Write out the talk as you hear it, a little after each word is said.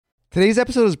Today's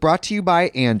episode is brought to you by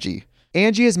Angie.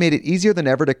 Angie has made it easier than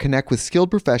ever to connect with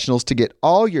skilled professionals to get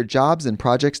all your jobs and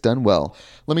projects done well.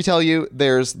 Let me tell you,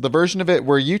 there's the version of it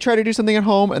where you try to do something at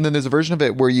home, and then there's a version of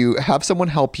it where you have someone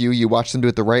help you, you watch them do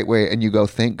it the right way, and you go,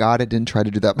 thank God I didn't try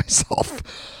to do that myself.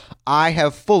 I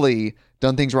have fully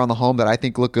done things around the home that I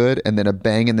think look good, and then a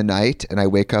bang in the night, and I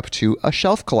wake up to a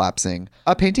shelf collapsing,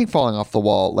 a painting falling off the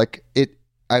wall.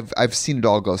 I've seen it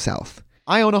all go south.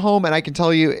 I own a home, and I can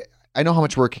tell you, I know how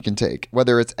much work it can take.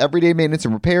 Whether it's everyday maintenance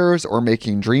and repairs or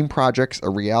making dream projects a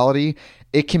reality,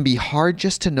 it can be hard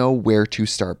just to know where to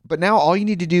start. But now all you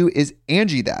need to do is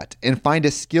Angie that and find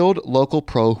a skilled local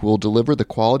pro who will deliver the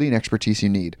quality and expertise you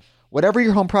need. Whatever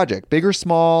your home project, big or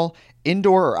small,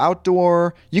 indoor or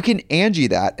outdoor, you can Angie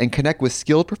that and connect with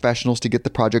skilled professionals to get the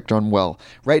project done well.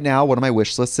 Right now, one of my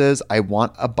wish lists is I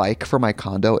want a bike for my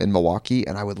condo in Milwaukee,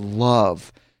 and I would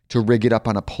love to rig it up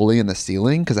on a pulley in the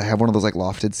ceiling because I have one of those like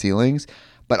lofted ceilings,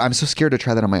 but I'm so scared to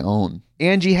try that on my own.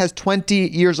 Angie has 20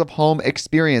 years of home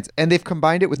experience, and they've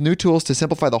combined it with new tools to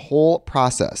simplify the whole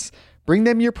process. Bring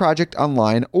them your project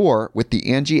online or with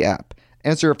the Angie app.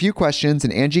 Answer a few questions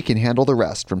and Angie can handle the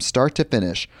rest from start to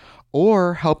finish,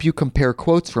 or help you compare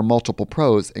quotes from multiple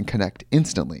pros and connect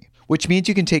instantly, which means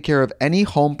you can take care of any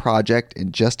home project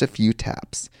in just a few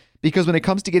taps. Because when it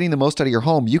comes to getting the most out of your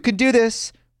home, you can do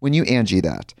this when you Angie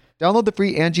that. Download the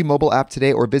free Angie mobile app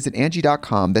today or visit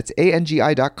Angie.com. That's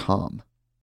ANGI.com.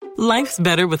 Life's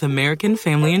better with American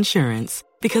Family Insurance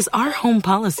because our home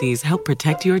policies help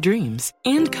protect your dreams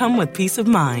and come with peace of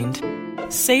mind.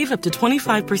 Save up to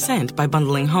 25% by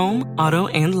bundling home, auto,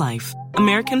 and life.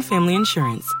 American Family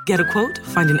Insurance. Get a quote,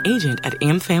 find an agent at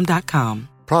amfam.com.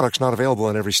 Products not available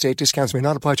in every state. Discounts may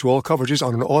not apply to all coverages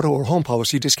on an auto or home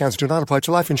policy. Discounts do not apply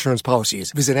to life insurance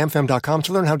policies. Visit amfam.com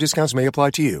to learn how discounts may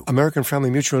apply to you. American Family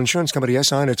Mutual Insurance Company,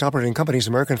 SI, and its operating companies,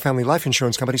 American Family Life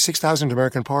Insurance Company, 6000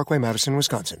 American Parkway, Madison,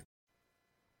 Wisconsin.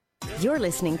 You're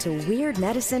listening to Weird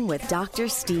Medicine with Dr.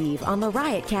 Steve on the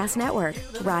Riotcast Network,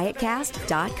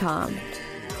 riotcast.com.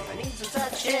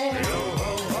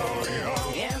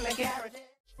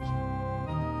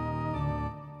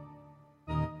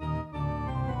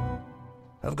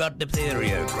 I've got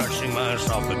diphtheria crushing my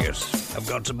esophagus. I've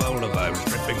got Ebola virus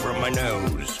dripping from my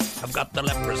nose. I've got the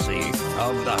leprosy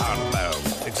of the heart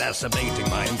valve, exacerbating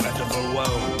my incredible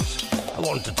woes. I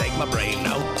want to take my brain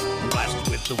out and blast it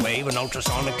with the wave, an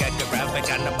ultrasonic echographic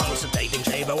and a pulsating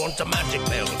shave. I want a magic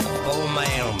pill for all my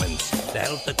ailments, the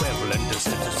health equivalent of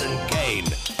Citizen Kane.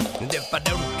 And if I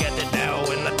don't get it now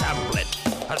in the tablet,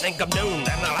 I think I'm doomed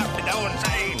and I'll have to go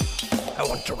insane. I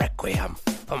want a requiem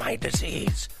for my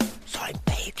disease. So I'm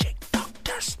paging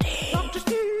Dr. Steve. Dr.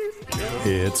 Steve.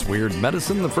 It's Weird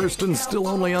Medicine, the first and still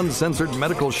only uncensored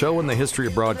medical show in the history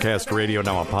of broadcast radio,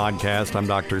 now a podcast. I'm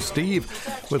Dr. Steve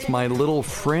with my little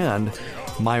friend,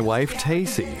 my wife,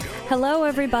 Tacey. Hello,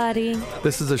 everybody.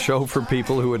 This is a show for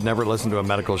people who would never listen to a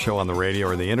medical show on the radio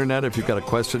or the internet. If you've got a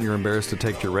question you're embarrassed to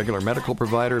take to your regular medical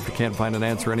provider, if you can't find an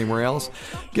answer anywhere else,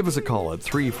 give us a call at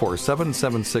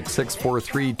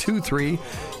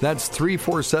 347-766-4323. That's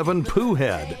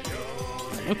 347-POOHEAD.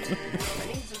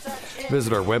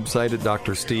 Visit our website at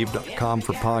drsteve.com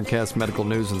for podcasts, medical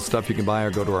news, and stuff you can buy,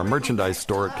 or go to our merchandise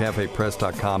store at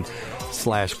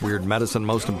cafepress.com/weirdmedicine.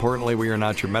 Most importantly, we are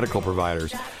not your medical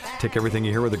providers. Take everything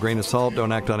you hear with a grain of salt.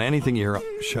 Don't act on anything you hear on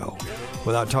the show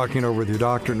without talking it over with your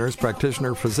doctor, nurse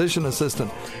practitioner, physician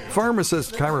assistant,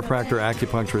 pharmacist, chiropractor,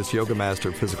 acupuncturist, yoga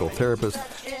master, physical therapist,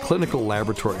 clinical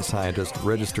laboratory scientist,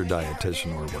 registered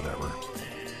dietitian, or whatever.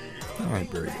 All right,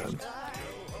 very good.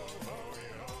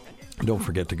 Don't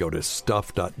forget to go to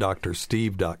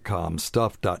stuff.drsteve.com,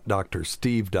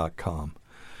 stuff.drsteve.com.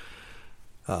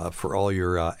 For all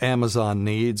your Amazon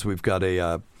needs, we've got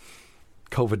a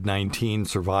COVID-19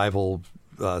 survival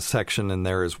section in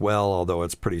there as well, although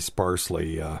it's pretty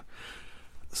sparsely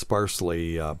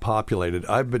populated.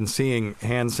 I've been seeing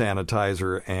hand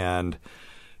sanitizer and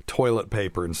toilet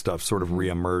paper and stuff sort of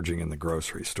reemerging in the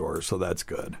grocery store, so that's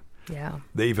good. Yeah.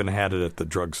 They even had it at the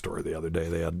drugstore the other day.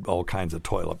 They had all kinds of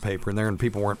toilet paper in there, and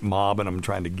people weren't mobbing them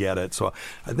trying to get it. So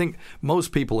I think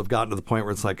most people have gotten to the point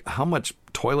where it's like, how much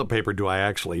toilet paper do I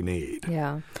actually need?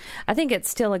 Yeah. I think it's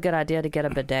still a good idea to get a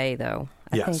bidet, though.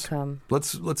 Yes.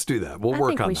 Let's do that. We'll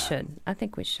work on that. I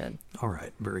think we should. All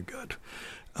right. Very good.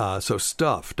 So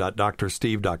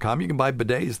stuff.drsteve.com. You can buy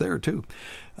bidets there, too.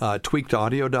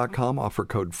 Tweakedaudio.com. Offer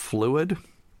code FLUID.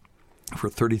 For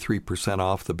 33%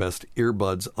 off, the best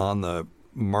earbuds on the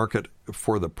market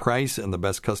for the price and the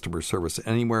best customer service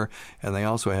anywhere. And they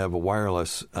also have a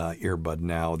wireless earbud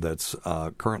now that's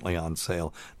currently on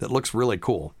sale that looks really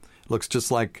cool. It looks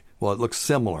just like, well, it looks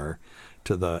similar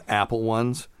to the Apple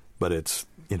ones, but it's,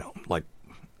 like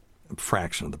a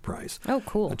fraction of the price. Oh,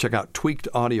 cool. Check out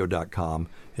tweakedaudio.com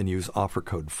and use offer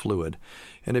code FLUID.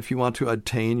 And if you want to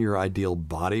attain your ideal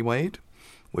body weight,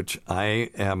 which I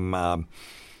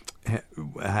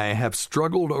have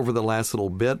struggled over the last little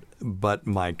bit, but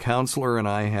my counselor and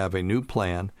I have a new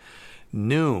plan,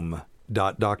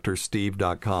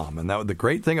 noom.drsteve.com. And the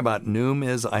great thing about Noom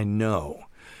is I know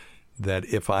that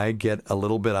if I get a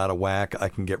little bit out of whack, I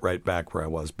can get right back where I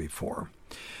was before.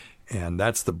 And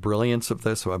that's the brilliance of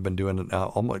this. So I've been doing it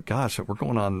now. Oh my gosh, we're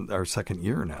going on our second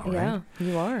year now, right? Yeah,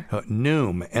 you are.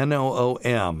 Noom,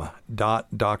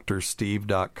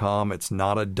 NOOM.drsteve.com. It's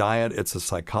not a diet. It's a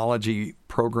psychology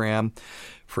program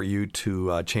for you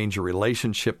to change your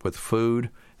relationship with food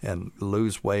and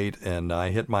lose weight. And I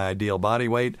hit my ideal body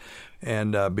weight.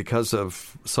 And because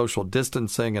of social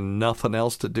distancing and nothing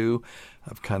else to do,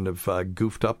 I've kind of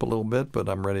goofed up a little bit, but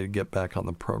I'm ready to get back on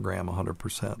the program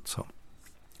 100%. So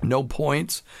no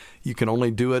points. You can only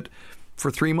do it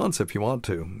for 3 months if you want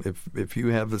to. If you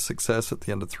have a success at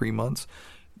the end of 3 months,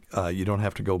 you don't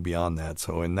have to go beyond that.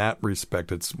 So in that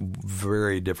respect, it's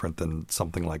very different than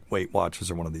something like Weight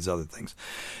Watchers or one of these other things.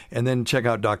 And then check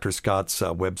out Dr. Scott's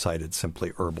website at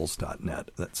simplyherbals.net.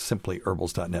 That's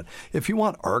simplyherbals.net. If you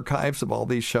want archives of all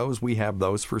these shows, we have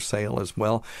those for sale as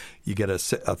well. You get a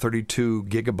 32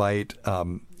 gigabyte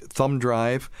thumb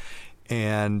drive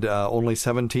and only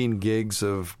 17 gigs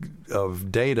of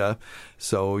data,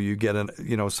 so you get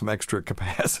some extra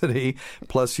capacity.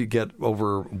 Plus, you get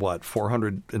over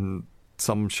 400 and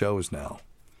some shows now.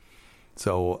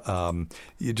 So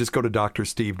you just go to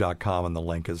drsteve.com and the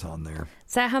link is on there.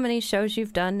 Is that how many shows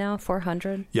you've done now?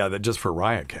 400? Yeah, that just for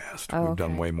Riotcast. Oh, We've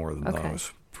done way more than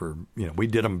those. We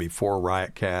did them before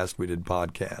Riotcast. We did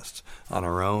podcasts on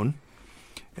our own.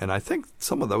 And I think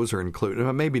some of those are included.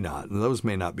 Maybe not. And those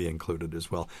may not be included as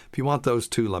well. If you want those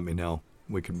too, let me know.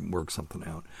 We can work something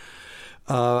out.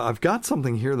 I've got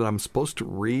something here that I'm supposed to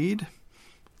read. It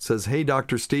says, "Hey,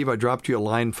 Dr. Steve, I dropped you a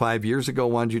line 5 years ago.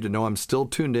 Wanted you to know I'm still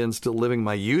tuned in, still living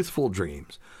my youthful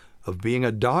dreams of being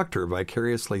a doctor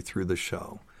vicariously through the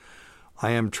show.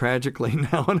 I am tragically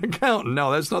now an accountant."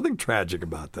 No, there's nothing tragic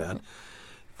about that.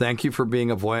 "Thank you for being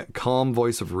a calm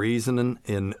voice of reason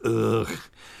in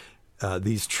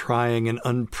these trying and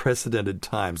unprecedented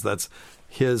times." That's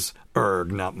his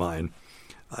not mine.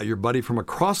 Your buddy from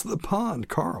across the pond,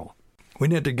 Carl. We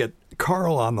need to get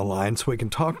Carl on the line so we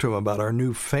can talk to him about our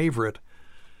new favorite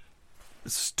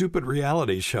stupid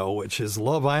reality show, which is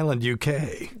Love Island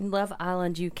UK. Love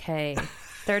Island UK.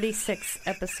 36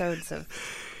 episodes of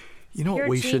You know what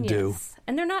we should do?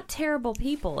 And they're not terrible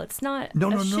people. It's not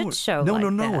a shit show.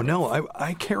 No.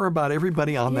 I care about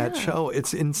everybody on that show.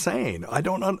 It's insane. I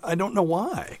don't know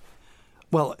why.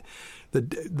 Well,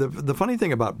 the funny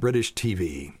thing about British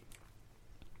TV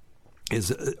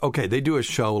is, okay, they do a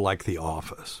show like The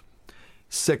Office,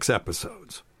 6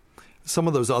 episodes. Some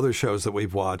of those other shows that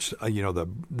we've watched,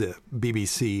 the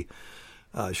BBC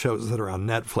shows that are on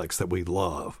Netflix that we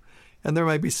love, and there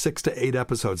might be 6 to 8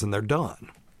 episodes and they're done.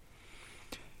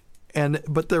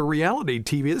 But the reality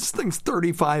TV, this thing's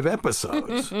 35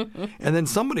 episodes. And then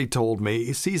somebody told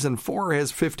me season 4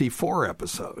 has 54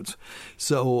 episodes.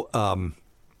 So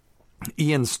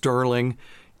Ian Sterling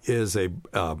is a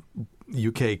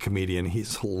UK comedian.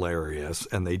 He's hilarious.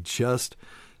 And they just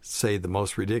say the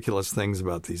most ridiculous things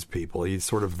about these people. He's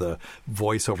sort of the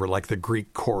voiceover, like the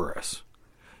Greek chorus.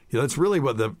 That's really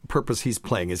what the purpose he's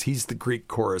playing is. He's the Greek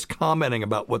chorus commenting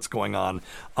about what's going on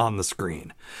the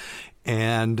screen.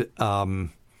 And, I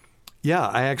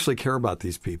actually care about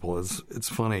these people. It's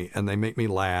funny, and they make me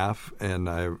laugh, and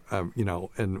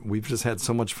and we've just had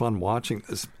so much fun watching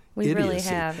this. We idiocy. really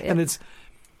have. And it's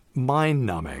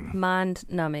mind-numbing.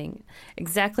 Mind-numbing.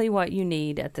 Exactly what you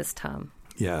need at this time.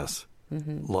 Yes.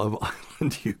 Mm-hmm. Love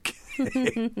Island UK.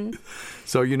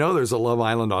 So there's a Love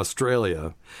Island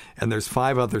Australia, and there's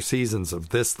 5 other seasons of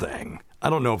this thing. I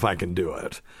don't know if I can do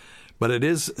it. But it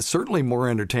is certainly more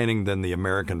entertaining than the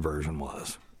American version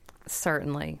was.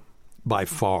 Certainly. By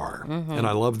far. Mm-hmm. And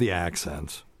I love the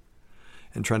accents.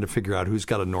 And trying to figure out who's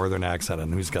got a northern accent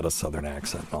and who's got a southern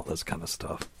accent and all this kind of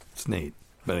stuff. It's neat.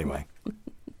 But anyway.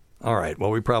 All right. Well,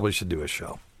 we probably should do a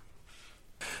show.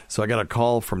 So I got a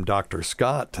call from Dr.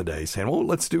 Scott today saying, well,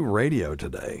 let's do radio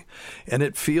today. And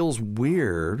it feels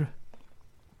weird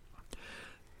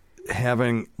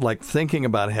thinking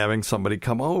about having somebody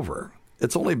come over.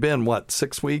 It's only been,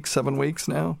 6 weeks, 7 weeks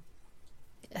now?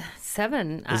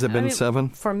 7. Has it been 7?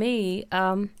 For me,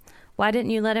 why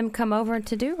didn't you let him come over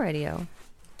to do radio?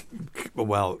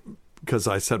 Well, because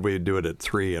I said we'd do it at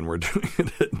 3 and we're doing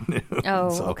it at noon. Oh,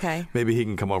 so okay. Maybe he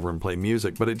can come over and play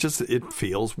music, but it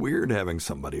feels weird having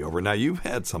somebody over. Now, you've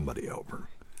had somebody over.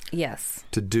 Yes.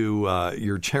 to do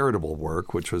your charitable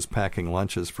work, which was packing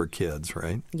lunches for kids,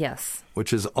 right? Yes.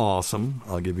 Which is awesome.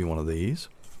 I'll give you one of these.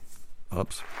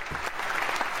 Oops.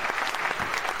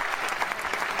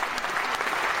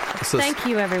 Thank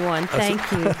you, everyone. Thank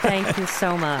you. Thank you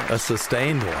so much. A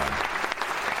sustained one.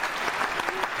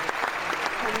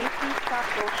 Can you please stop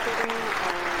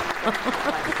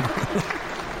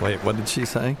bullshitting? Wait, what did she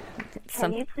say?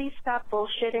 Can you please stop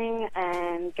bullshitting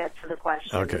and get to the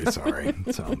question? Okay, sorry.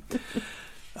 So,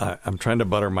 I'm trying to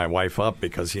butter my wife up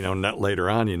because, later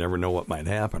on you never know what might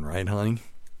happen, right, honey?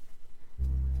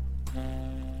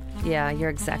 Yeah, you're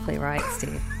exactly right,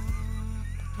 Steve.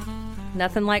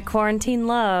 Nothing like quarantine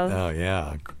love. Oh,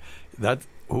 yeah. That's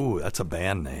a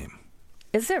band name.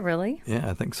 Is it really? Yeah,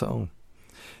 I think so.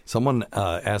 Someone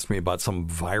asked me about some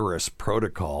virus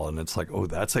protocol, and it's like, oh,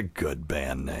 that's a good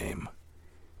band name.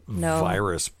 No.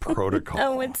 Virus protocol.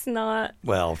 No, it's not.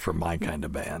 Well, for my kind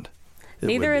of band.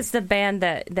 Neither is the band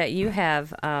that you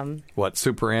have. What,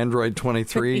 Super Android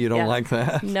 23? You don't Yeah. like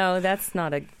that? No, that's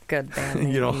not a good band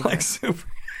name. You don't either. like Super...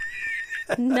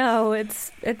 No,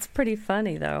 it's pretty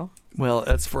funny though. Well,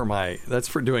 that's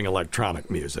for doing electronic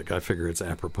music. I figure it's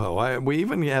apropos. We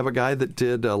even have a guy that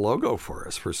did a logo for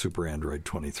us for Super Android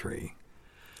 23.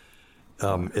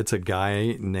 It's a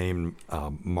guy named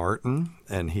Martin,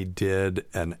 and he did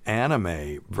an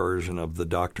anime version of the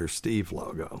Dr. Steve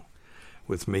logo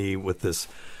with me with this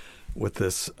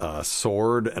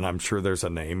sword, and I'm sure there's a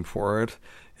name for it.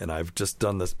 And I've just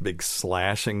done this big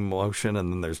slashing motion,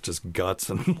 and then there's just guts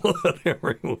and blood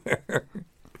everywhere.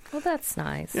 Well, that's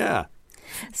nice. Yeah.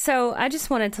 So I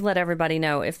just wanted to let everybody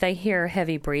know, if they hear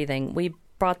heavy breathing, we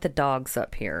brought the dogs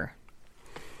up here.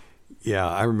 Yeah,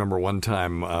 I remember one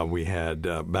time we had,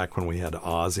 back when we had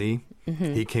Ozzy,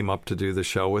 he came up to do the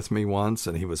show with me once,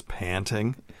 and he was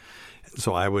panting.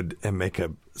 So I would make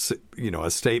a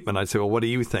statement. I'd say, well, what do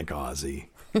you think, Ozzy?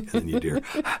 And then you'd hear,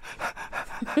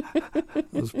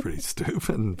 it was pretty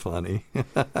stupid and funny.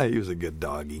 He was a good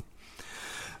doggy.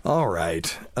 All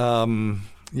right.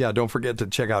 Yeah, don't forget to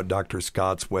check out Dr.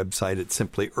 Scott's website at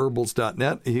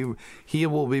simplyherbals.net. He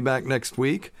will be back next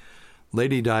week.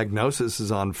 Lady Diagnosis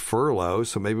is on furlough,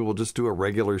 so maybe we'll just do a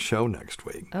regular show next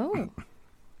week. Oh.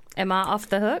 Am I off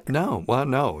the hook? No. Well,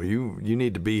 no. You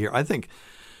need to be here. I think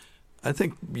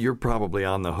you're probably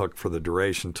on the hook for the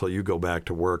duration until you go back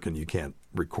to work and you can't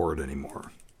record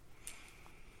anymore.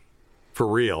 For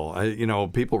real.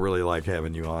 People really like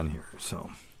having you on here,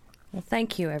 so... Well,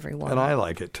 thank you, everyone. And I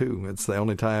like it, too. It's the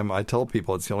only time I tell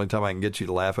people it's the only time I can get you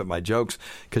to laugh at my jokes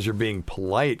because you're being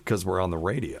polite because we're on the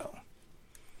radio.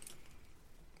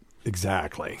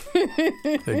 Exactly.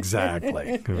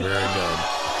 Exactly. Very good.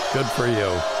 Good for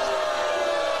you.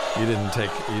 You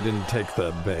didn't take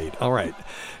the bait. All right.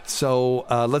 So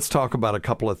let's talk about a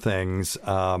couple of things.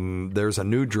 There's a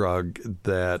new drug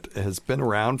that has been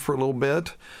around for a little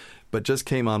bit, but just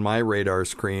came on my radar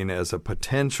screen as a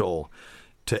potential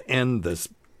to end this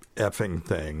effing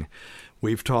thing.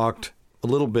 We've talked a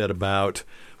little bit about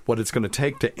what it's going to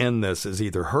take to end this is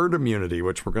either herd immunity,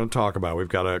 which we're going to talk about. We've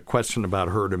got a question about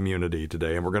herd immunity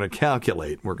today, and we're going to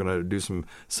calculate. We're going to do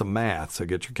some math, so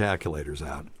get your calculators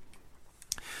out.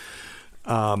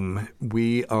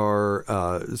 We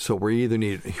either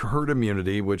need herd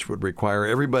immunity, which would require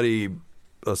everybody,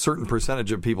 a certain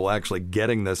percentage of people actually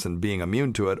getting this and being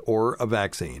immune to it, or a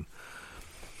vaccine.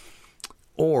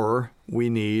 Or we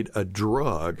need a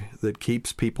drug that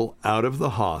keeps people out of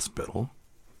the hospital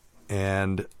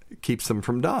and keeps them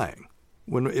from dying.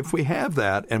 If we have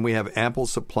that and we have ample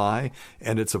supply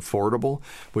and it's affordable,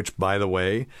 which, by the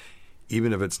way,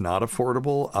 even if it's not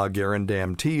affordable, I'll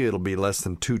guarantee you it'll be less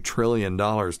than $2 trillion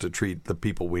to treat the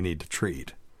people we need to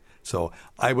treat. So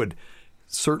I would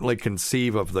certainly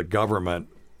conceive of the government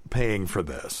paying for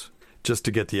this just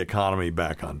to get the economy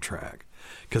back on track.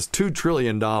 Because $2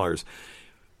 trillion,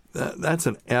 that's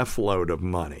an F-load of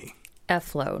money.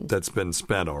 F-load. That's been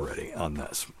spent already on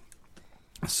this.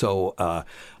 So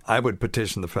I would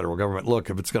petition the federal government, look,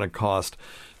 if it's going to cost,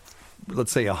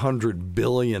 let's say, $100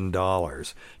 billion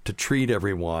to treat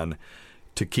everyone,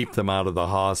 to keep them out of the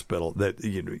hospital, that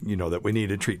that we need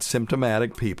to treat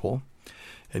symptomatic people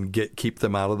and keep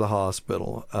them out of the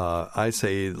hospital, I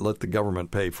say let the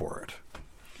government pay for it.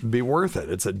 Be worth it.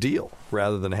 It's a deal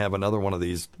rather than have another one of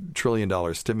these $1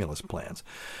 trillion stimulus plans.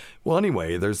 Well,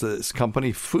 anyway, there's this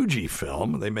company,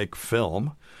 Fujifilm. They make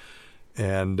film.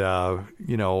 And,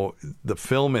 the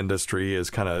film industry is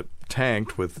kind of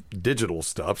tanked with digital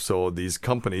stuff. So these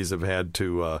companies have had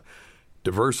to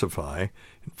diversify.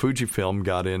 Fujifilm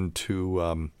got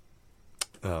into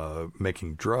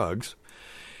making drugs.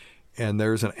 And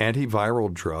there's an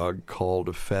antiviral drug called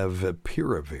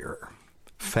favipiravir.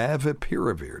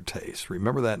 favipiravir.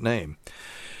 Remember that name.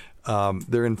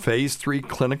 They're in phase 3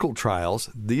 clinical trials.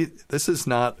 This is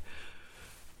not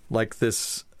like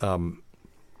this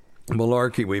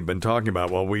malarkey we've been talking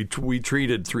about. Well, we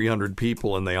treated 300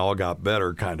 people and they all got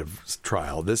better kind of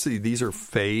trial. These are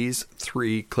phase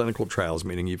 3 clinical trials,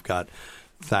 meaning you've got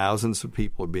thousands of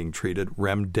people being treated.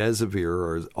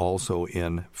 Remdesivir is also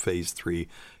in phase 3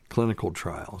 clinical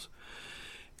trials.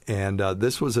 And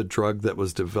this was a drug that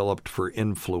was developed for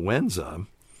influenza,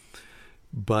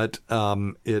 but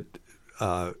it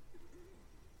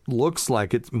looks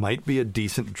like it might be a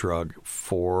decent drug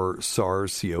for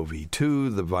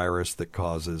SARS-CoV-2, the virus that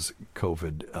causes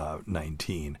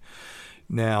COVID-19.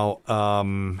 Now,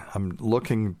 I'm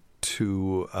looking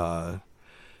to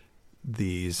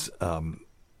these.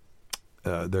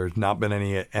 There's not been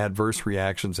any adverse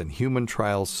reactions in human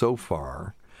trials so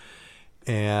far.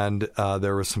 And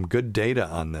there was some good data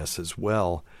on this as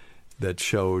well that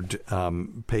showed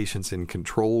patients in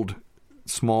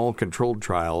small controlled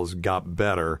trials got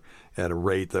better at a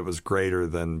rate that was greater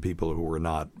than people who were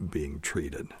not being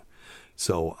treated.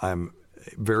 So I'm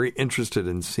very interested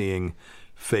in seeing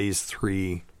phase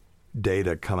 3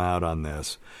 data come out on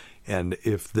this. And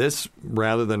if this,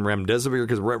 rather than remdesivir,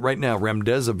 because right now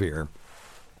remdesivir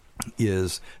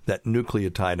is that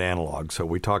nucleotide analog. So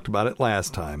we talked about it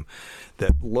last time.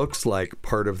 That looks like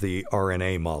part of the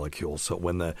RNA molecule. So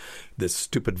when this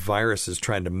stupid virus is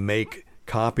trying to make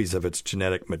copies of its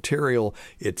genetic material,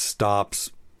 it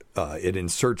stops. It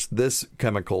inserts this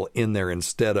chemical in there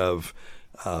instead of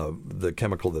the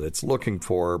chemical that it's looking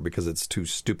for because it's too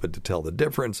stupid to tell the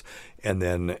difference, and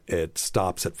then it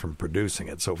stops it from producing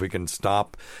it. So if we can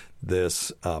stop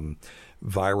this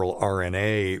viral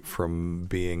RNA from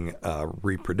being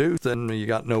reproduced, then you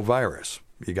got no virus,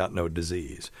 you got no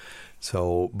disease.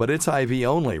 So, but it's IV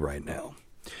only right now.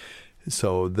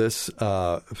 So this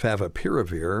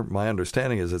favipiravir, my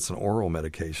understanding is it's an oral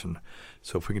medication.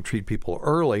 So if we can treat people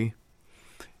early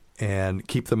and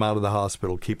keep them out of the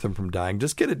hospital, keep them from dying,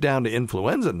 just get it down to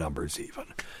influenza numbers even,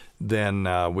 then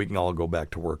we can all go back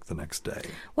to work the next day.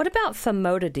 What about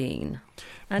famotidine?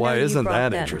 Why isn't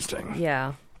that interesting?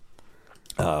 Yeah.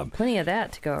 Plenty of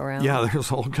that to go around. Yeah,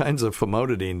 there's all kinds of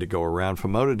famotidine to go around.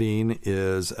 Famotidine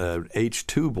is an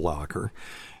H2 blocker,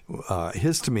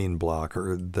 histamine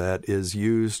blocker that is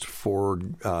used for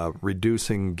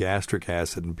reducing gastric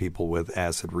acid in people with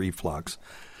acid reflux.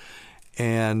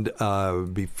 And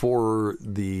before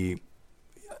the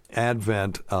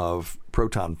advent of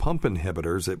proton pump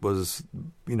inhibitors, it was,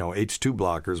 H2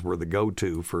 blockers were the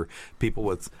go-to for people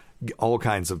with all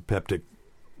kinds of peptic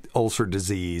ulcer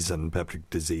disease and peptic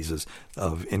diseases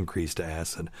of increased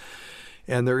acid.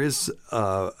 And there is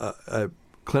a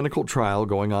clinical trial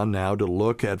going on now to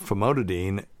look at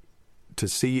famotidine to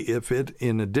see if it,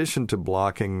 in addition to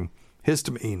blocking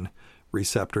histamine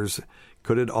receptors,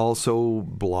 could it also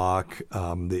block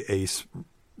the ACE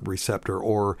receptor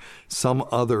or some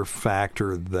other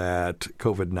factor that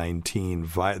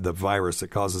COVID-19, the virus that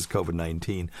causes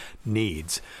COVID-19,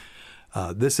 needs.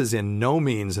 This is in no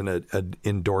means an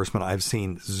endorsement. I've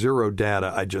seen zero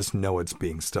data. I just know it's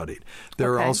being studied.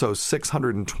 There are also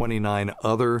 629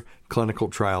 other clinical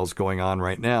trials going on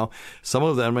right now, some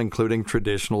of them including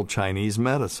traditional Chinese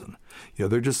medicine.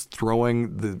 They're just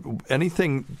throwing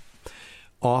anything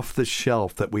off the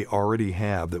shelf that we already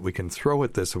have that we can throw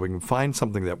at this. If we can find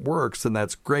something that works, then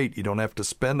that's great. You don't have to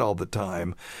spend all the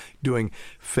time doing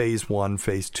phase 1,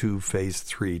 phase 2, phase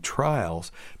 3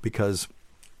 trials because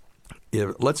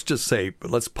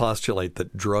let's postulate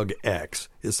that drug X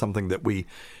is something that we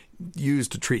use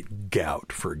to treat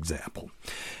gout, for example.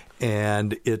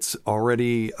 And it's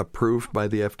already approved by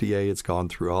the FDA. It's gone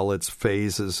through all its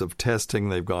phases of testing.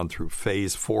 They've gone through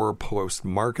phase 4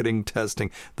 post-marketing testing.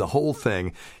 The whole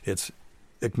thing, it's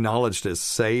acknowledged as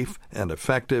safe and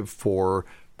effective for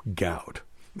gout.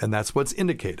 And that's what's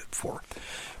indicated for.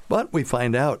 But we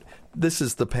find out this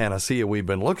is the panacea we've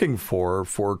been looking for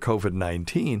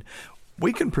COVID-19.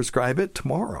 We can prescribe it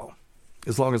tomorrow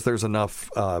as long as there's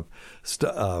enough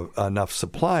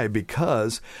supply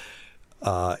because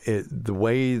the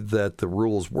way that the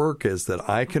rules work is that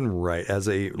I can write, as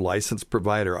a licensed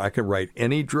provider, I can write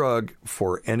any drug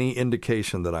for any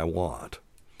indication that I want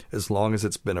as long as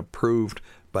it's been approved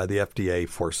by the FDA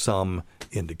for some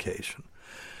indication.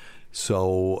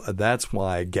 So that's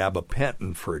why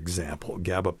gabapentin, for example,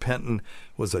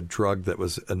 was a drug that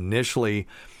was initially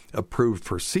approved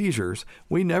for seizures.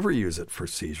 We never use it for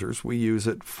seizures. We use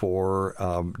it for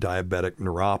diabetic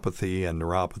neuropathy and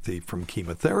neuropathy from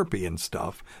chemotherapy and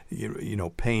stuff,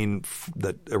 pain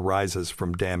that arises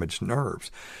from damaged nerves.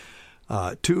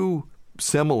 Two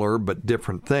similar but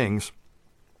different things.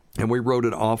 And we wrote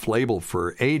it off-label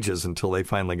for ages until they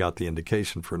finally got the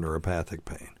indication for neuropathic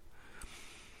pain.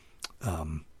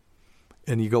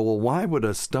 And you go, well, why would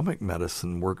a stomach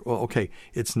medicine work? Well, okay,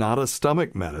 it's not a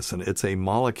stomach medicine. It's a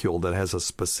molecule that has a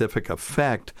specific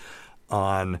effect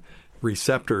on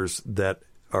receptors that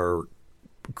are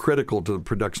critical to the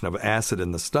production of acid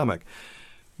in the stomach.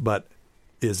 But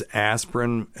is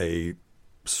aspirin a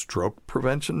stroke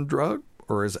prevention drug,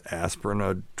 or is aspirin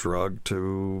a drug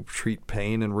to treat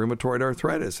pain and rheumatoid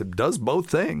arthritis? It does both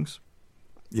things,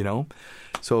 you know.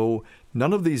 So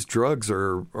none of these drugs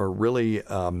are really,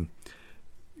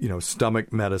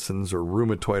 stomach medicines or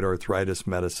rheumatoid arthritis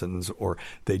medicines, or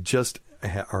they just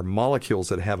are molecules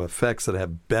that have effects that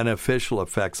have beneficial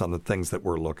effects on the things that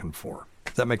we're looking for.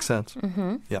 Does that make sense?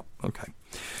 Mm-hmm. Yeah. Okay.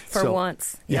 For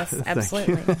once. Yes,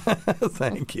 absolutely.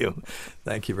 Thank you.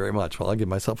 Thank you very much. Well, I'll give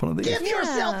myself one of these. Give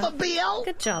yourself a bill.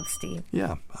 Good job, Steve.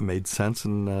 Yeah, I made sense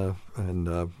and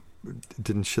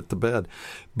didn't shit the bed.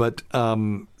 But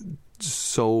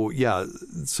so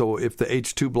if the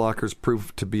H2 blockers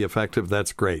prove to be effective,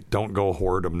 that's great. Don't go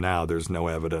hoard them now. There's no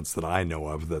evidence that I know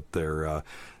of that they're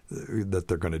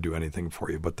going to do anything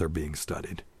for you, but they're being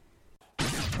studied.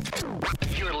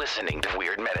 You're listening to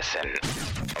Weird Medicine.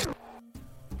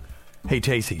 Hey,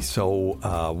 Tacey,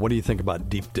 so what do you think about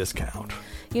Deep Discount?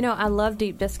 You know, I love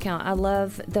Deep Discount. I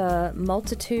love the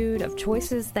multitude of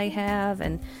choices they have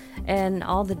and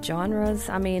all the genres.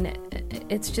 I mean,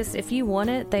 it's just, if you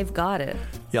want it, they've got it.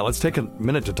 Yeah, let's take a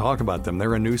minute to talk about them.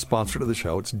 They're a new sponsor to the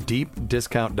show. It's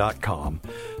deepdiscount.com.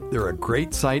 They're a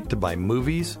great site to buy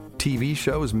movies, TV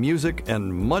shows, music,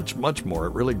 and much, much more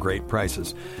at really great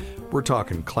prices. We're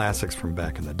talking classics from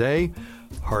back in the day,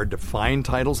 hard to find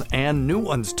titles, and new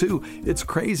ones too. It's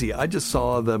crazy. I just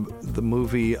saw the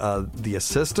movie The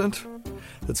Assistant.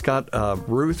 It's got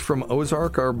Ruth from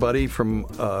Ozark, our buddy from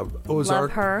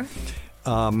Ozark. Love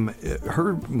her.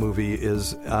 Her movie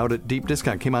is out at Deep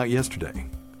Discount. Came out yesterday.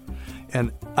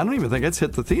 And I don't even think it's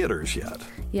hit the theaters yet.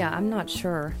 Yeah, I'm not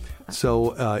sure.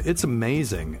 So it's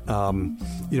amazing.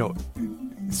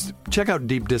 Check out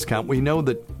Deep Discount. We know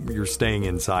that you're staying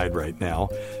inside right now.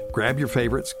 Grab your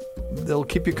favorites. They'll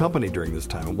keep you company during this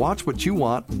time. Watch what you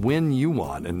want when you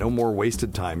want, and no more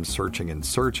wasted time searching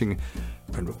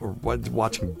or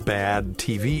watching bad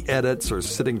TV edits or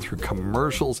sitting through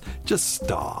commercials. Just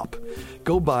stop.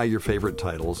 Go buy your favorite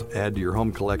titles, add to your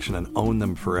home collection, and own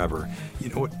them forever.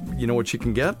 You know what you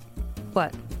can get?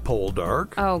 What?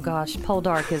 Poldark. Oh, gosh.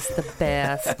 Poldark is the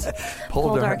best.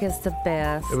 Poldark is the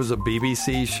best. It was a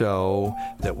BBC show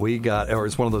that we got, or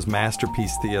it's one of those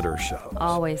Masterpiece Theater shows.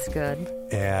 Always good.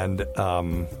 And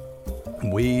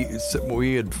we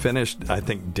had finished, I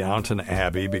think, Downton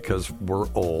Abbey because we're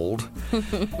old.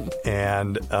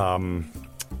 And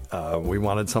we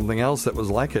wanted something else that was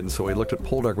like it. And so we looked at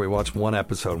Poldark. We watched one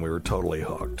episode and we were totally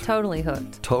hooked. Totally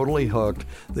hooked. Totally hooked.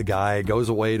 The guy goes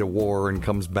away to war and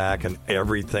comes back and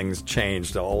everything's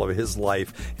changed. All of his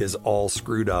life is all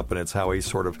screwed up, and it's how he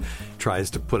sort of tries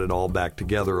to put it all back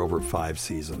together over 5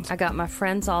 seasons. I got my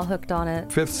friends all hooked on it.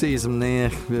 5th season,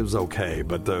 it was okay.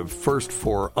 But the first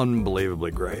 4,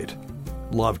 unbelievably great.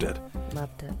 Loved it.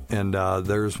 Loved it. And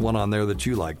there's one on there that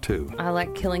you like, too. I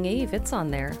like Killing Eve. It's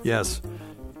on there. Yes.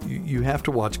 You have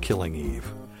to watch Killing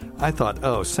Eve. I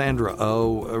thought, Sandra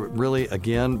really,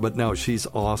 again? But no, she's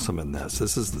awesome in this.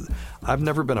 I've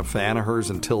never been a fan of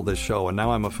hers until this show, and now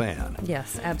I'm a fan.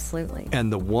 Yes, absolutely.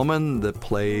 And the woman that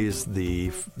plays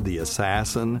the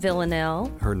assassin...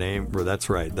 Villanelle. Her name, that's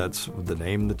right, that's the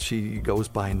name that she goes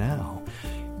by now,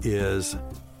 is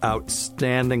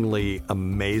outstandingly,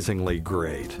 amazingly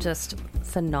great. Just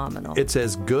phenomenal. It's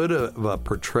as good of a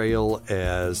portrayal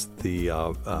as the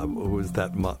who was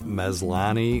that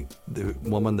Maslany, the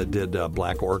woman that did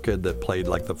Black Orchid, that played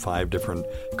like the 5 different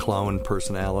clone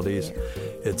personalities. Yeah.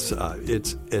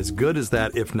 It's as good as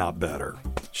that, if not better.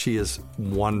 She is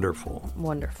wonderful.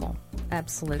 Wonderful.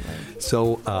 Absolutely.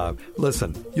 So,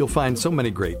 listen, you'll find so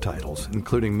many great titles,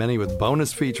 including many with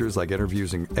bonus features like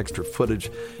interviews and extra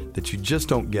footage that you just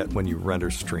don't get when you rent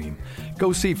or stream.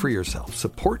 Go see for yourself.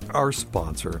 Support our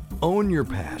sponsor. Own your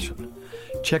passion.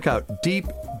 Check out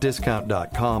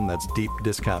deepdiscount.com. That's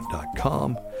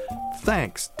deepdiscount.com.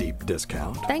 Thanks, Deep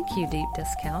Discount. Thank you, Deep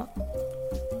Discount.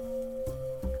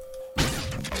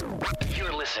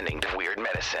 You're listening to Weird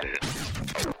Medicine.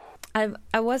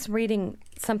 I was reading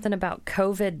something about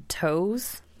COVID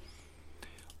toes.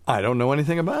 I don't know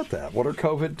anything about that. What are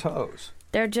COVID toes?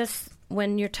 They're just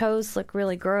when your toes look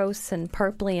really gross and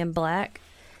purpley and black.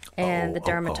 And the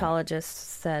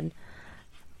dermatologist said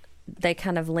they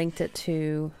kind of linked it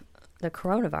to the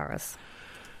coronavirus.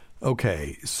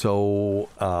 Okay, so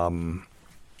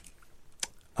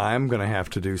I'm going to have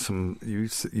to do some. You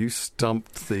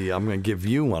stumped the. I'm going to give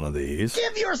you one of these.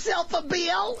 Give yourself a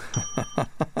bill.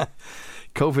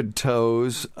 COVID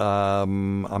toes.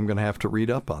 I'm going to have to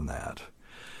read up on that.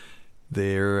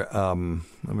 There.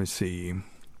 Let me see.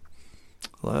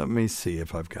 Let me see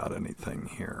if I've got anything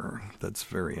here that's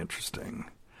very interesting.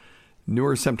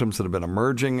 Newer symptoms that have been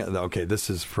emerging. Okay, this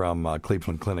is from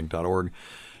clevelandclinic.org.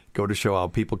 Go to show how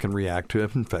people can react to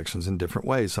infections in different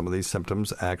ways. Some of these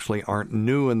symptoms actually aren't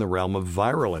new in the realm of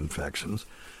viral infections.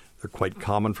 They're quite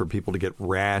common for people to get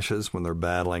rashes when they're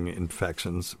battling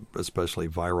infections, especially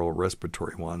viral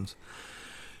respiratory ones.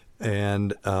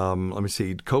 And let me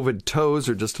see. COVID toes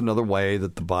are just another way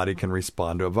that the body can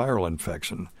respond to a viral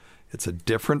infection. It's a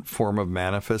different form of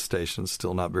manifestation,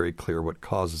 still not very clear what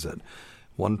causes it.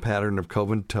 One pattern of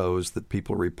COVID toes that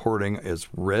people are reporting is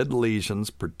red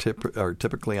lesions, are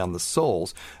typically on the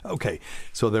soles. Okay,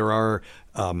 so there are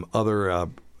other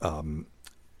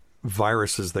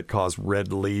viruses that cause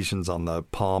red lesions on the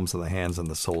palms of the hands and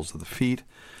the soles of the feet.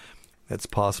 It's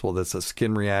possible that's a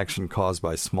skin reaction caused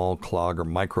by small clog or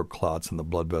microclots in the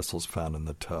blood vessels found in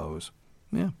the toes.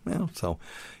 Yeah,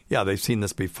 they've seen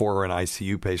this before in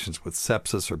ICU patients with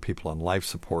sepsis or people on life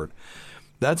support.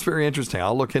 That's very interesting.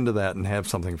 I'll look into that and have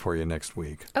something for you next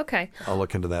week. Okay. I'll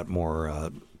look into that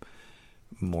more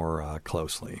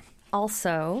closely.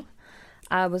 Also,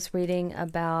 I was reading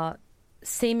about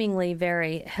seemingly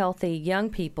very healthy young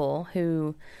people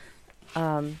who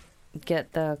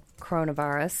get the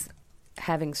coronavirus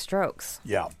having strokes.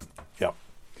 Yeah.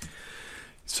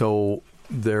 So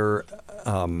there,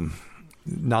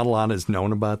 not a lot is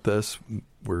known about this.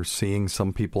 We're seeing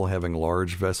some people having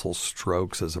large vessel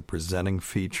strokes as a presenting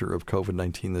feature of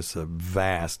COVID-19. This is a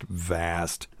vast,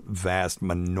 vast, vast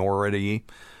minority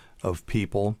of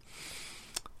people.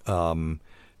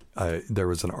 There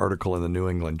was an article in the New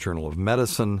England Journal of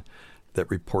Medicine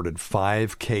that reported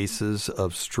 5 cases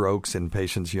of strokes in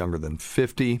patients younger than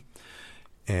 50.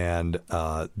 And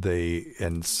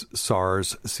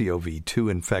SARS-CoV-2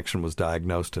 infection was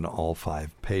diagnosed in all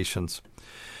 5 patients.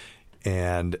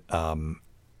 And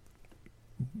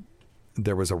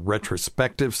there was a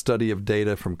retrospective study of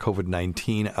data from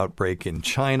COVID-19 outbreak in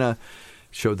China,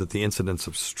 showed that the incidence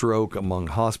of stroke among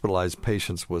hospitalized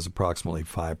patients was approximately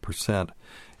 5%,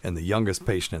 and the youngest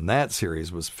patient in that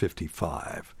series was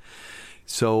 55.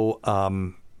 So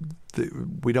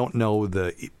we don't know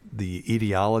the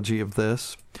etiology of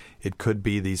this. It could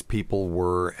be these people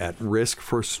were at risk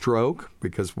for stroke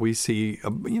because we see,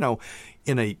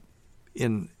 in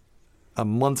a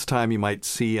month's time, you might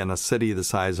see in a city the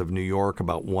size of New York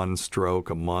about 1 stroke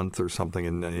a month or something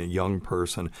in a young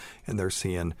person, and they're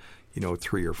seeing,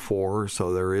 3 or 4.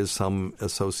 So there is some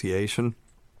association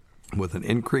with an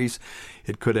increase.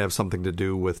 It could have something to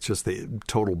do with just the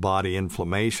total body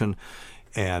inflammation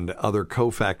and other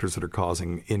cofactors that are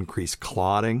causing increased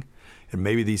clotting. And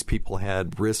maybe these people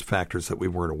had risk factors that we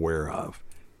weren't aware of,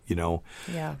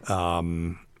 Yeah.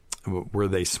 Were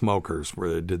they smokers?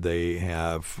 Did they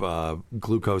have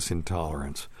glucose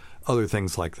intolerance? Other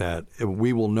things like that.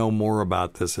 We will know more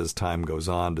about this as time goes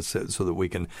on so that we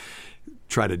can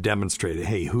try to demonstrate,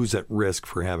 hey, who's at risk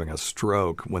for having a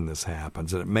stroke when this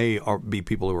happens? And it may be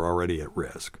people who are already at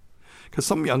risk. Because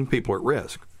some young people are at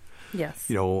risk. Yes.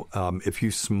 If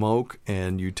you smoke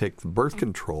and you take the birth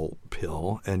control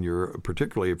pill, and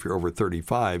particularly if you're over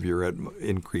 35, you're at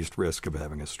increased risk of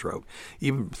having a stroke.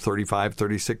 Even 35,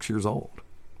 36 years old,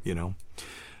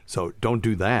 So don't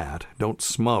do that. Don't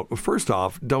smoke. Well, first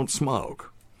off, don't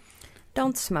smoke.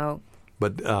 Don't smoke.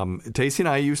 But Tacey and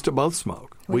I used to both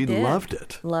smoke. We did. loved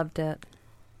it. Loved it.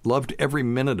 Loved every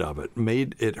minute of it.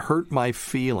 It hurt my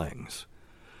feelings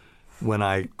when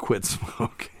I quit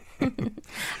smoking.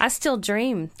 I still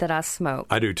dream that I smoke.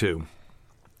 I do too.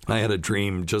 I had a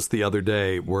dream just the other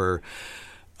day where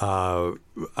I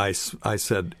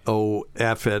said, "Oh,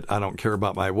 F it! I don't care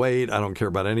about my weight. I don't care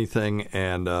about anything."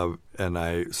 And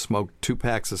I smoked 2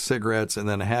 packs of cigarettes, and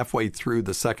then halfway through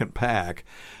the second pack,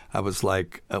 I was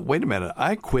like, "Wait a minute!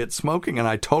 I quit smoking, and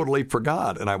I totally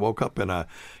forgot." And I woke up in a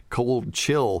cold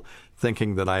chill,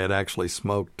 thinking that I had actually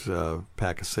smoked a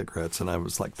pack of cigarettes, and I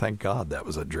was like, "Thank God that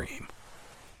was a dream."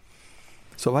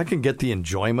 So if I can get the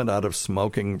enjoyment out of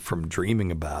smoking from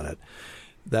dreaming about it,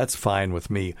 that's fine with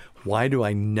me. Why do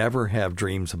I never have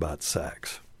dreams about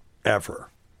sex? Ever.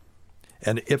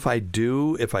 And if I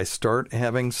start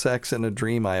having sex in a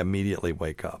dream, I immediately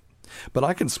wake up. But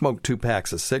I can smoke 2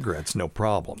 packs of cigarettes, no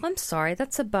problem. I'm sorry.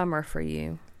 That's a bummer for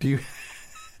you. Do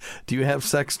you have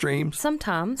sex dreams?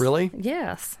 Sometimes. Really?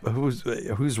 Yes.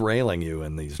 Who's railing you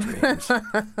in these dreams?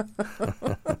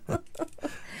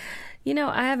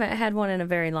 I haven't had one in a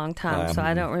very long time, so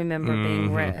I don't remember being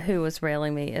who was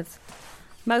railing me. It's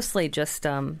mostly just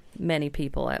many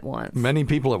people at once. Many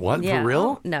people at once? Yeah. For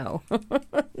real? No.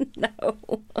 No.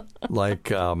 Like,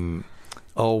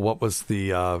 what was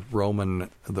the Roman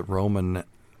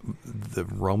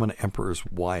emperor's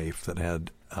wife that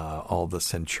had all the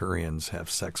centurions have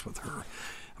sex with her?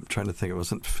 I'm trying to think. It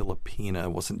wasn't Philippina.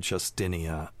 It wasn't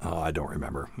Justinia. Oh, I don't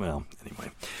remember. Well,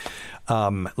 anyway.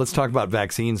 Let's talk about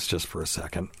vaccines just for a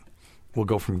second. We'll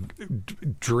go from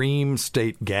dream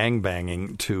state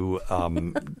gangbanging to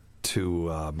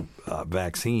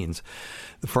vaccines.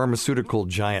 The pharmaceutical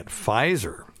giant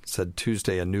Pfizer said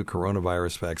Tuesday a new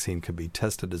coronavirus vaccine could be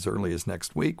tested as early as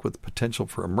next week with potential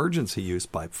for emergency use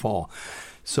by fall.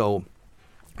 So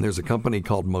there's a company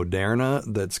called Moderna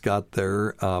that's got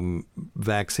their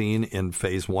vaccine in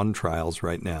phase 1 trials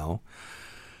right now.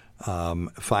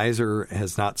 Pfizer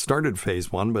has not started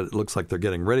phase 1, but it looks like they're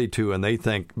getting ready to, and they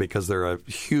think because they're a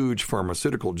huge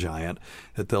pharmaceutical giant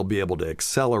that they'll be able to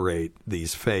accelerate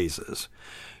these phases.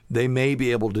 They may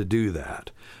be able to do that.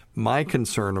 My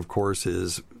concern, of course,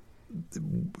 is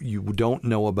you don't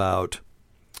know about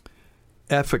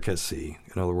efficacy.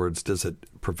 In other words, does it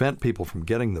prevent people from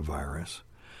getting the virus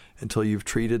until you've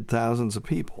treated thousands of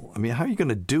people? I mean, how are you going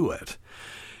to do it?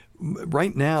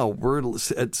 Right now, we're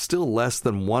at still less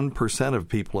than 1% of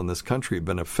people in this country have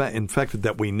been infected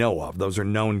that we know of. Those are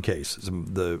known cases.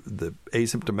 The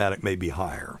asymptomatic may be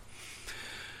higher.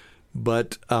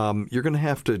 But you're going to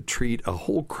have to treat a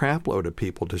whole crapload of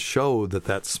people to show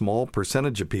that small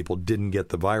percentage of people didn't get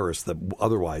the virus that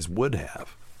otherwise would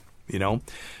have.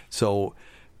 So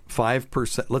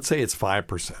 5%, let's say it's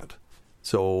 5%.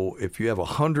 So if you have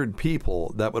 100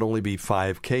 people, that would only be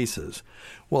 5 cases.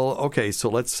 Well, okay, so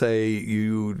let's say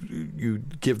you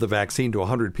give the vaccine to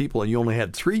 100 people and you only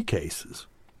had 3 cases.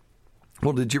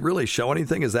 Well, did you really show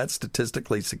anything? Is that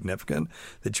statistically significant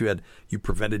that you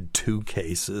prevented 2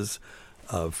 cases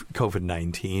of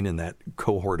COVID-19 in that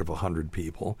cohort of 100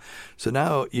 people? So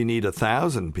now you need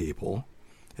 1,000 people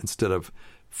instead of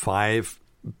 5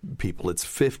 people. It's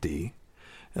 50,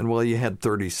 and you had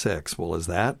 36. Well, is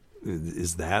that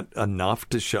enough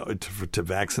to show to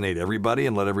vaccinate everybody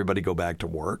and let everybody go back to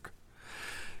work?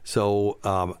 So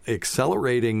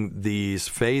accelerating these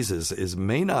phases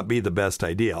may not be the best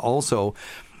idea. Also,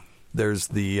 there's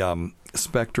the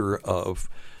specter of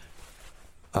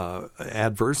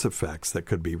adverse effects that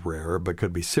could be rare but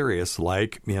could be serious,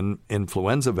 like in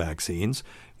influenza vaccines.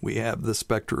 We have the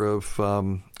specter of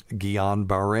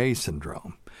Guillain-Barré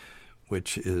syndrome,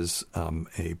 which is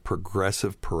a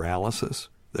progressive paralysis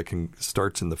that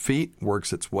starts in the feet,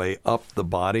 works its way up the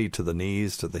body to the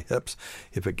knees, to the hips.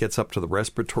 If it gets up to the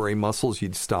respiratory muscles,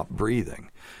 you'd stop breathing.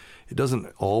 It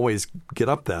doesn't always get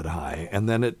up that high, and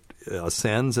then it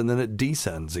ascends and then it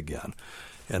descends again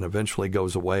and eventually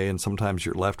goes away, and sometimes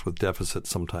you're left with deficits,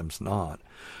 sometimes not.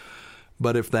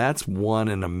 But if that's 1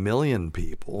 in a million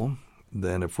people,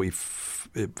 then if we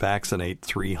vaccinate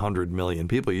 300 million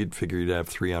people, you'd figure you'd have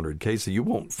 300 cases. You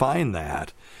won't find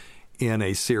that in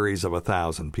a series of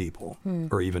 1,000 people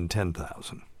or even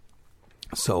 10,000.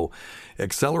 So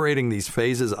accelerating these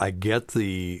phases, I get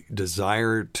the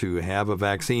desire to have a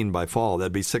vaccine by fall.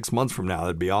 That'd be 6 months from now.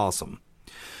 That'd be awesome.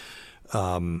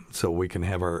 So we can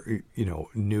have our,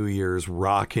 New Year's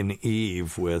Rockin'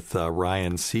 Eve with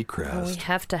Ryan Seacrest. Oh, we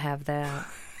have to have that.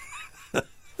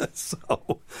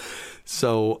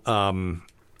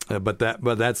 But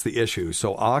that's the issue.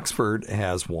 So Oxford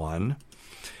has one.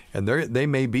 And they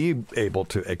may be able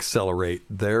to accelerate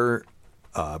their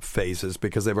phases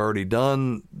because they've already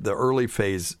done the early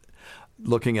phase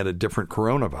looking at a different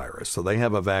coronavirus. So they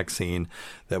have a vaccine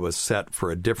that was set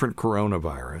for a different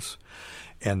coronavirus,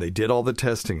 and they did all the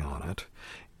testing on it.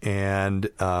 And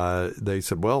they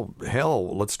said, well,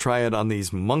 hell, let's try it on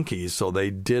these monkeys. So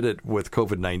they did it with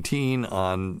COVID-19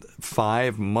 on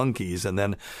 5 monkeys. And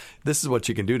then this is what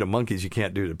you can do to monkeys you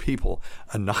can't do to people.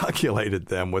 Inoculated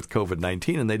them with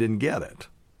COVID-19, and they didn't get it.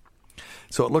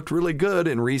 So it looked really good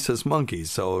in rhesus monkeys.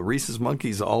 So rhesus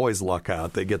monkeys always luck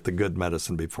out. They get the good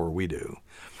medicine before we do.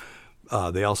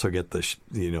 They also get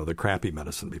the crappy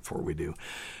medicine before we do.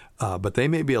 But they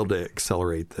may be able to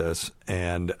accelerate this,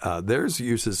 and theirs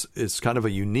is kind of a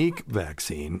unique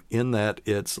vaccine in that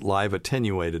it's live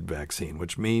attenuated vaccine,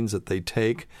 which means that they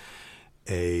take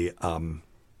an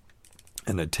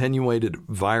attenuated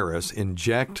virus,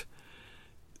 inject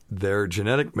their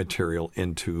genetic material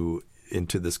into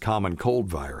this common cold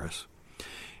virus,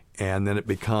 and then it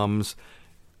becomes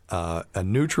a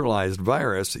neutralized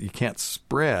virus that you can't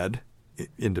spread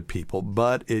into people,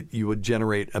 but you would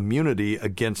generate immunity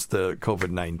against the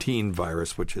COVID-19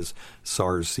 virus, which is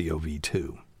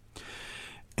SARS-CoV-2.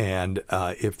 And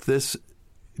if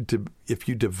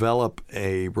you develop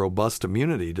a robust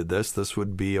immunity to this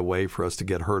would be a way for us to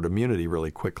get herd immunity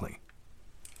really quickly.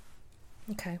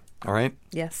 Okay. All right?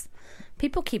 Yes.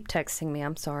 People keep texting me.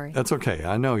 I'm sorry. That's okay.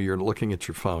 I know you're looking at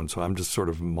your phone, so I'm just sort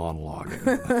of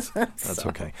monologuing. That's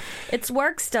okay. It's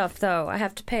work stuff, though. I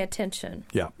have to pay attention.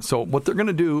 Yeah. So what they're going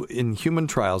to do in human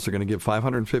trials, they're going to give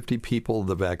 550 people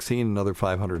the vaccine, another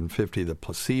 550 the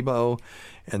placebo,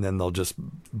 and then they'll just,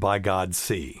 by God,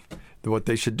 see. What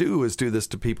they should do is do this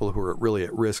to people who are really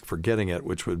at risk for getting it,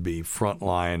 which would be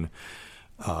frontline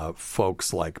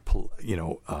folks like,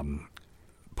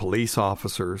 police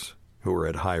officers who are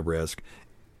at high risk,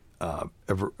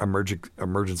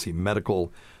 emergency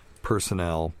medical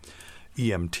personnel,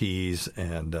 EMTs,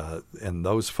 and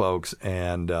those folks,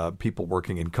 and people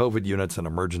working in COVID units and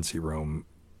emergency room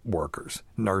workers,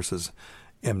 nurses,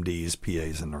 MDs,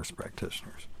 PAs, and nurse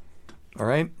practitioners. All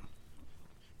right?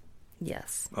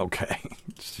 Yes. Okay.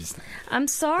 I'm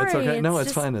sorry. It's okay. No, it's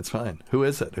just fine. It's fine. Who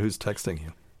is it? Who's texting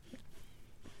you?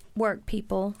 work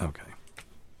people. Okay.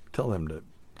 Tell them to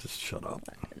just shut up.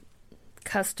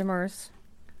 Customers.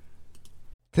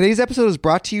 Today's episode is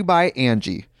brought to you by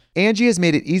Angie. Angie has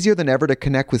made it easier than ever to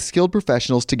connect with skilled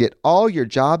professionals to get all your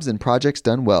jobs and projects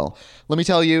done well. Let me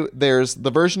tell you, there's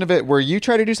the version of it where you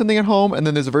try to do something at home, and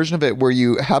then there's a version of it where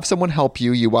you have someone help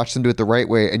you, you watch them do it the right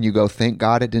way, and you go, thank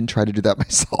God I didn't try to do that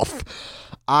myself.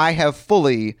 I have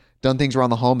fully done things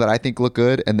around the home that I think look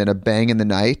good, and then a bang in the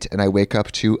night, and I wake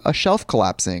up to a shelf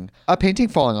collapsing, a painting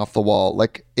falling off the wall.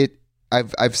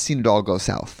 I've seen it all go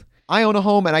south. I own a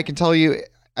home, and I can tell you,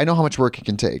 I know how much work it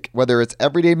can take. Whether it's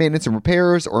everyday maintenance and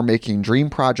repairs or making dream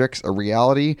projects a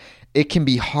reality, it can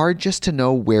be hard just to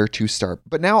know where to start.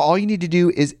 But now all you need to do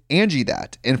is Angie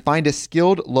that and find a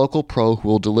skilled local pro who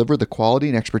will deliver the quality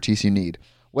and expertise you need.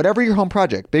 Whatever your home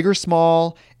project, big or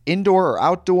small, indoor or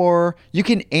outdoor, you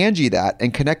can Angie that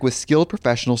and connect with skilled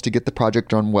professionals to get the project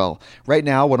done well. Right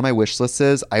now, one of my wish lists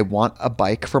is I want a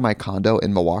bike for my condo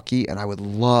in Milwaukee, and I would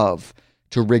love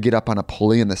to rig it up on a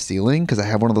pulley in the ceiling because I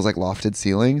have one of those like lofted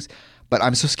ceilings, but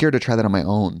I'm so scared to try that on my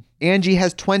own. Angie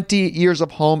has 20 years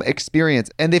of home experience,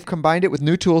 and they've combined it with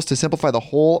new tools to simplify the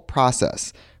whole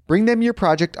process. Bring them your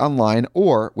project online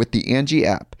or with the Angie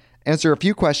app. Answer a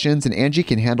few questions and Angie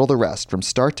can handle the rest from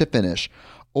start to finish,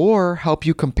 or help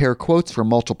you compare quotes from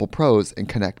multiple pros and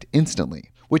connect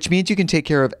instantly, which means you can take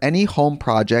care of any home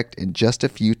project in just a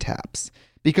few taps.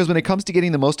 Because when it comes to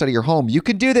getting the most out of your home, you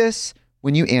can do this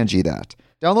when you Angie that.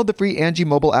 Download the free Angie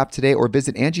mobile app today or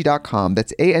visit Angie.com.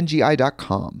 That's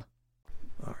ANGI.com.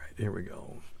 All right, here we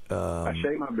go. I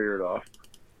shaved my beard off.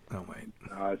 Oh, wait.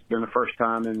 It's been the first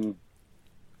time in...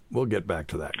 We'll get back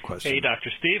to that question. Hey, Dr.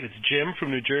 Steve, it's Jim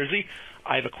from New Jersey.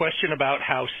 I have a question about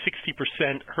how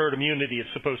 60% herd immunity is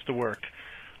supposed to work.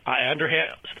 I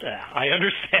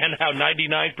understand how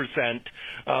 99%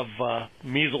 of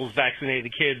measles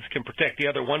vaccinated kids can protect the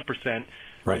other 1%.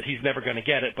 Right. He's never going to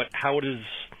get it. But how does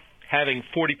having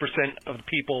 40% of the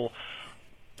people,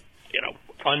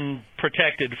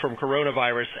 unprotected from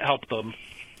coronavirus help them?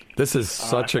 This is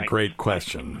such a great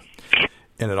question,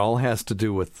 and it all has to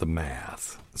do with the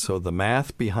math. So the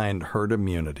math behind herd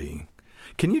immunity.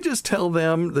 Can you just tell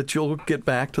them that you'll get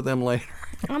back to them later?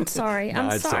 I'm sorry. No,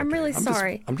 I'm sorry. okay. I'm really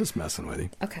sorry. I'm just messing with you.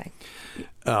 Okay.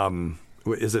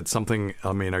 Is it something,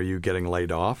 are you getting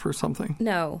laid off or something?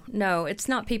 No. It's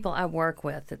not people I work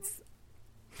with. It's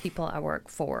people I work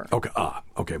for. Okay.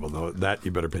 Okay. Well, that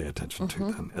you better pay attention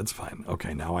to then. It's fine.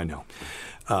 Okay. Now I know.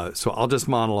 So I'll just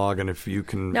monologue, and if you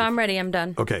can. No, I'm ready. I'm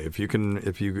done. Okay. If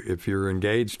you're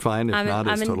engaged, fine. If not,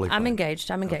 it's totally fine. I'm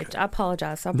engaged. Okay. I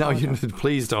apologize. No,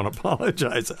 please don't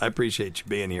apologize. I appreciate you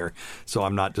being here. So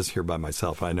I'm not just here by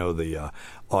myself. I know the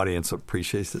audience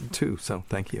appreciates it too. So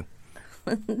thank you.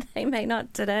 They may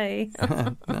not today.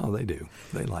 No, they do.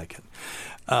 They like it.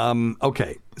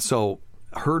 Okay. So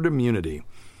herd immunity.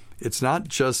 It's not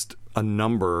just a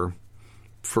number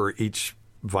for each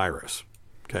virus,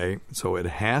 okay? So it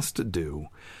has to do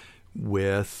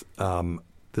with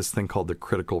this thing called the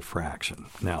critical fraction.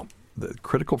 Now, the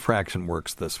critical fraction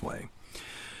works this way.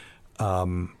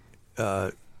 You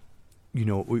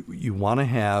want to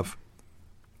have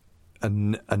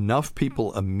enough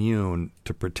people immune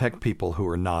to protect people who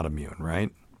are not immune,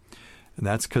 right? And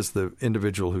that's because the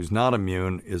individual who's not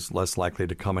immune is less likely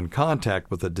to come in contact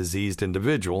with a diseased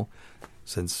individual,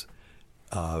 since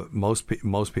most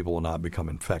people will not become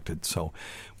infected. So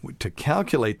to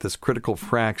calculate this critical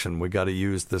fraction, we got to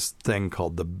use this thing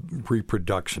called the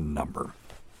reproduction number.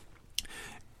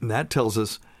 And that tells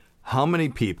us how many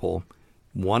people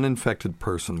one infected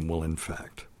person will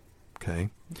infect. Okay.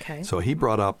 So he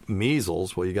brought up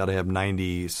measles. Well, you got to have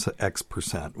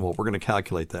 90x%. Well, we're going to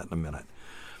calculate that in a minute.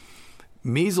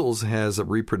 Measles has a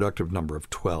reproductive number of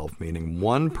 12, meaning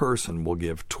one person will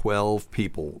give 12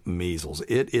 people measles.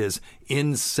 It is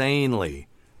insanely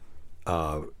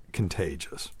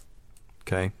contagious.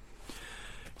 Okay?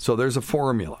 So there's a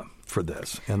formula for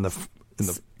this.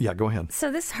 Yeah, go ahead.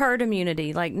 So this herd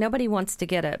immunity, like nobody wants to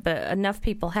get it, but enough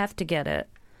people have to get it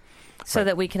so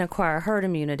that we can acquire herd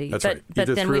immunity. That's but right. but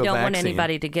then we don't want vaccine,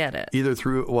 anybody to get it. Either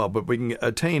but we can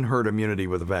attain herd immunity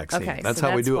with a vaccine. Okay, that's so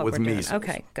how we do it with we're doing. measles.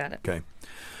 Okay, got it. Okay.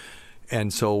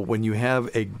 And so when you have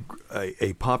a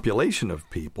population of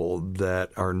people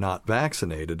that are not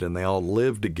vaccinated and they all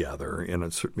live together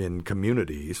in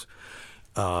communities,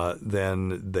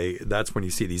 then that's when you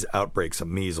see these outbreaks of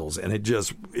measles, and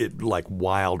it like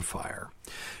wildfire.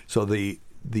 So the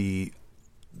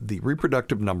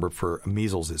reproductive number for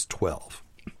measles is 12.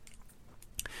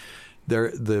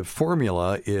 The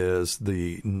formula is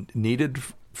the needed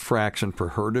fraction for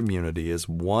herd immunity is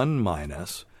 1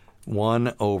 minus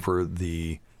 1 over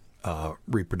the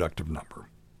reproductive number.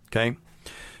 Okay?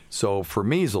 So for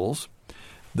measles,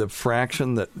 the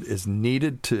fraction that is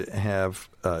needed to have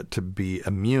to be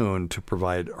immune to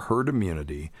provide herd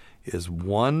immunity is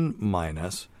 1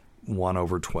 minus 1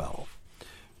 over 12.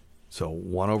 So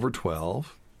 1 over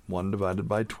 12, 1 divided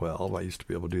by 12, I used to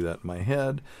be able to do that in my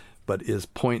head, but is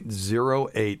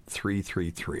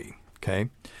 0.08333. Okay?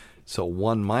 So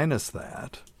 1 minus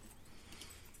that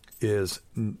is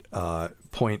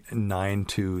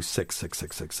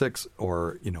 0.926666,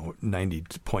 or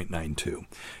 90.92.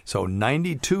 So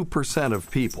 92% of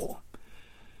people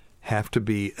have to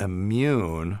be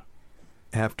immune,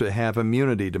 have to have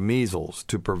immunity to measles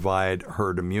to provide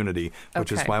herd immunity,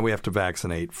 which is why we have to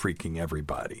vaccinate freaking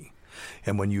everybody.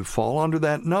 And when you fall under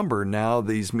that number, now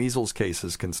these measles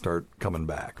cases can start coming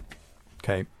back.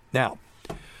 Okay? Now,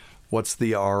 what's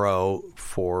the RO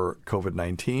for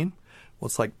COVID-19? Well,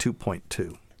 it's like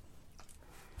 2.2.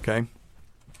 Okay?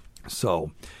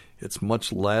 So it's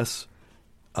much less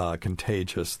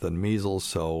contagious than measles.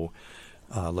 So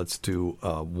let's do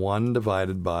 1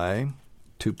 divided by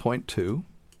 2.2.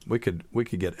 We could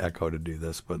get Echo to do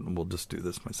this, but we'll just do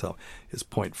this myself. Is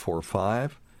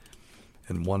 0.45.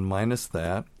 And 1 minus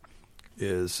that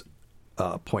is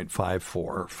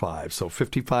 0.545. So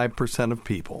 55% of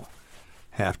people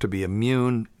have to be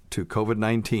immune to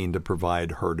COVID-19 to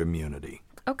provide herd immunity.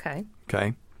 Okay.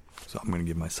 Okay? So I'm going to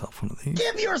give myself one of these.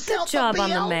 Give yourself Good job a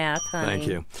on the bill. math, honey. Thank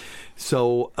you.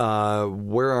 So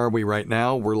where are we right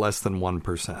now? We're less than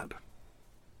 1%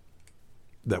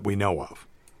 that we know of.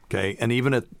 Okay? And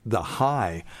even at the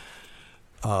high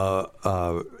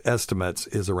estimates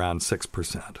is around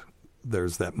 6%.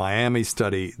 There's that Miami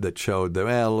study that showed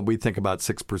that, we think about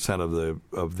 6%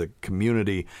 of the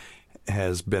community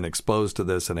has been exposed to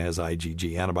this and has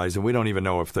IgG antibodies, and we don't even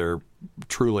know if they're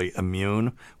truly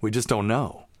immune. We just don't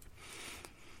know.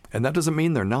 And that doesn't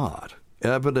mean they're not.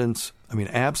 Absence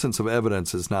of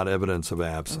evidence is not evidence of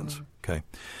absence. Okay?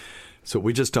 So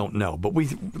we just don't know. But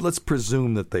let's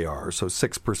presume that they are. So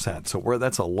 6%. So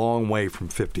that's a long way from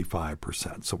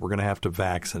 55%. So we're going to have to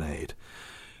vaccinate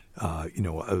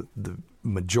the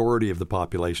majority of the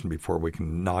population before we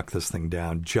can knock this thing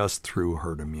down just through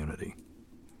herd immunity.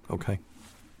 Okay.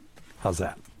 How's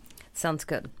that? Sounds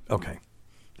good. Okay.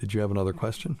 Did you have another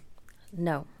question?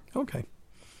 No. Okay.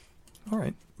 All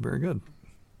right. Very good.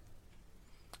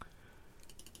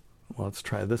 Well, let's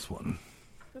try this one.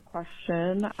 A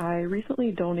question. I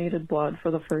recently donated blood for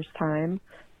the first time,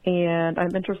 and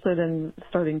I'm interested in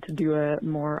starting to do it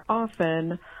more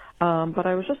often. But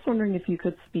I was just wondering if you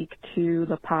could speak to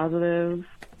the positive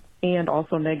and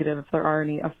also negative, if there are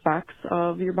any effects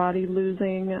of your body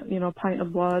losing, a pint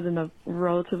of blood in a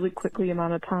relatively quickly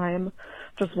amount of time.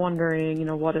 Just wondering,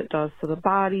 what it does to the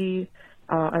body.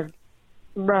 I've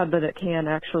read that it can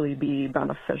actually be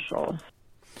beneficial.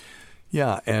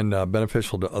 Yeah, and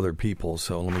beneficial to other people.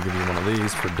 So let me give you one of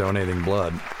these for donating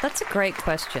blood. That's a great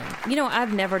question.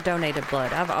 I've never donated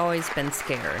blood. I've always been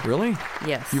scared. Really?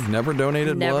 Yes. You've never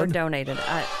donated blood? Never donated.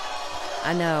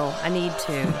 I know. I need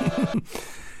to.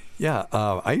 Yeah,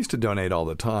 I used to donate all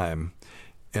the time.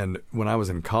 And when I was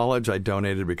in college, I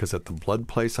donated because at the blood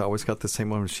place, I always got the same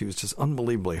woman. She was just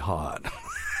unbelievably hot.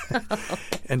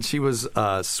 And she was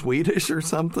Swedish or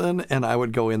something, and I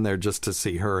would go in there just to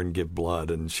see her and give blood,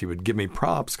 and she would give me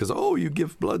props because, you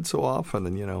give blood so often,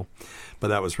 and but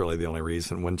that was really the only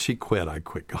reason. When she quit, I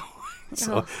quit going.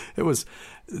 So it was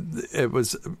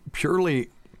purely,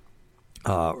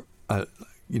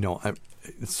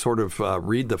 sort of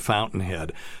read the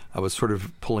fountainhead. I was sort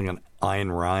of pulling an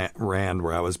Ayn Rand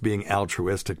where I was being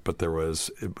altruistic, but it was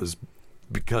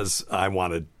because I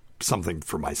wanted something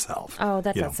for myself. Oh,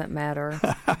 that doesn't matter.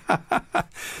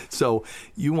 So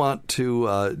you want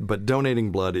to, but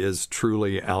donating blood is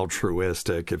truly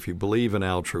altruistic if you believe in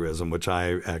altruism, which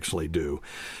I actually do.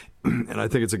 And I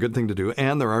think it's a good thing to do.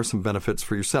 And there are some benefits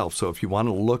for yourself. So if you want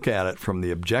to look at it from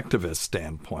the objectivist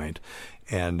standpoint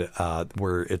and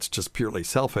where it's just purely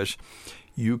selfish,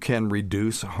 you can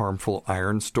reduce harmful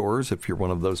iron stores if you're one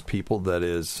of those people that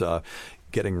is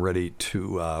getting ready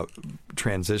to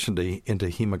transition into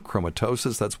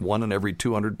hemochromatosis. That's 1 in every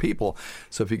 200 people.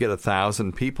 So if you get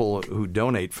 1,000 people who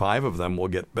donate, 5 of them will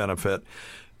get benefit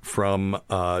from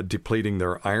depleting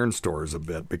their iron stores a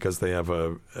bit because they have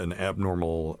an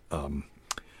abnormal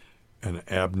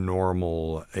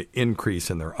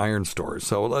increase in their iron stores.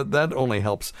 So that only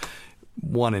helps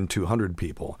 1 in 200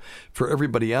 people. For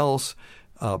everybody else,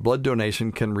 blood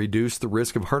donation can reduce the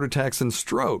risk of heart attacks and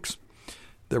strokes.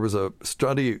 There was a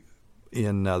study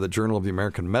in the Journal of the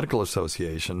American Medical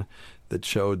Association that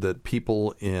showed that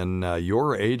people in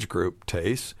your age group,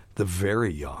 Tace, the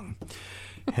very young,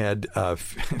 had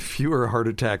fewer heart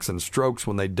attacks and strokes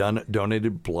when they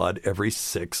donated blood every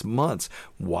 6 months.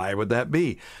 Why would that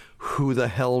be? Who the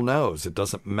hell knows? It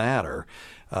doesn't matter.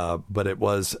 But it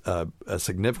was a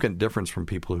significant difference from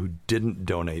people who didn't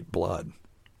donate blood.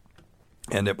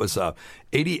 And it was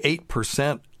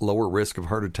 88% lower risk of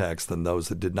heart attacks than those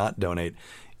that did not donate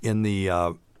in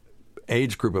the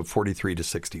age group of 43 to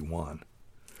 61.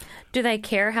 Do they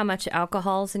care how much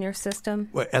alcohol's in your system?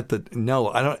 No,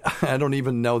 I don't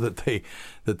even know that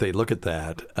they look at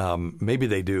that. Maybe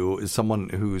they do. Someone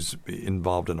who's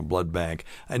involved in a blood bank,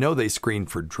 I know they screen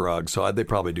for drugs, so they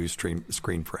probably do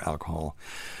screen for alcohol.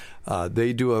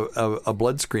 They do a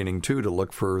blood screening too to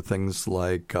look for things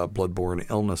like bloodborne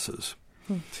illnesses.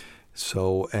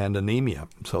 So and anemia.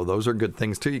 So those are good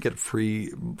things too. You get a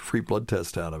free blood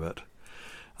test out of it.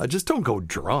 Just don't go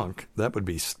drunk. That would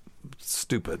be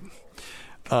stupid.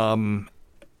 You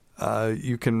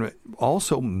can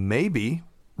also maybe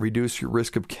reduce your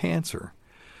risk of cancer.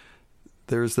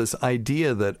 There's this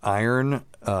idea that iron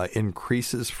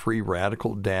increases free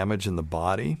radical damage in the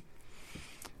body.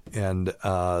 And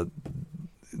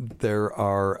there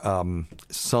are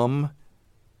some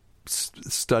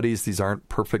studies, these aren't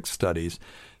perfect studies,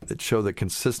 that show that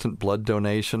consistent blood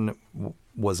donation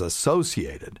was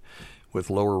associated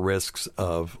with lower risks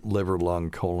of liver,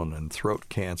 lung, colon, and throat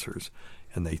cancers.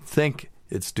 And they think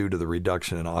it's due to the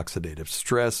reduction in oxidative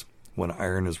stress when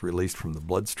iron is released from the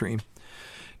bloodstream.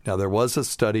 Now, there was a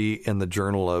study in the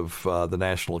Journal of the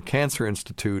National Cancer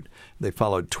Institute. They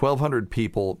followed 1,200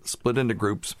 people split into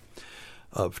groups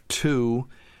of 2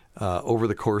 over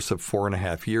the course of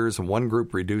 4.5 years. And one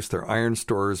group reduced their iron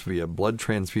stores via blood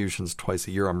transfusions twice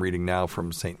a year. I'm reading now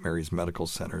from St. Mary's Medical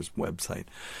Center's website.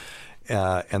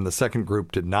 And the second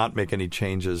group did not make any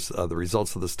changes. The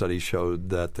results of the study showed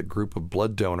that the group of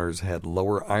blood donors had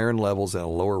lower iron levels and a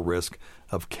lower risk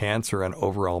of cancer and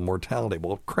overall mortality.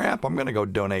 Well, crap, I'm going to go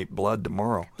donate blood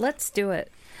tomorrow. Let's do it.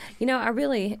 You know, I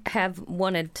really have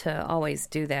wanted to always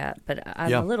do that, but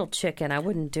I'm a little chicken. I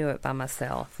wouldn't do it by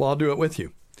myself. Well, I'll do it with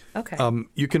you. Okay.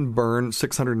 You can burn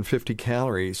 650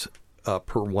 calories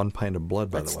per 1 pint of blood,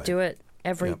 by the way. Let's do it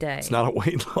every day. It's not a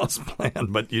weight loss plan,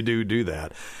 but you do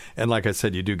that. And like I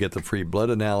said, you do get the free blood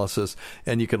analysis,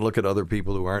 and you can look at other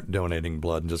people who aren't donating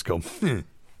blood and just go,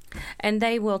 And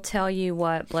they will tell you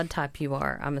what blood type you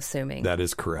are, I'm assuming. That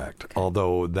is correct. Okay.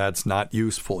 Although that's not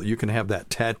useful. You can have that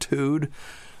tattooed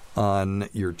on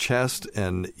your chest,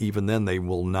 and even then they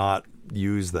will not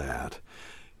use that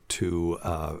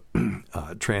to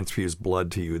transfuse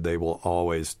blood to you. They will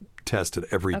always test it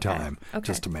every time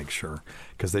just to make sure.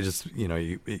 Because they just,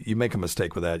 you make a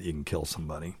mistake with that, you can kill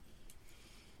somebody.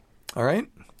 All right?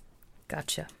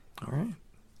 Gotcha. All right.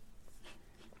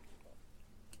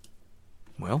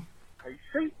 Well. Hey,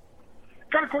 see,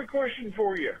 got a quick question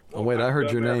for you. Oh, wait, I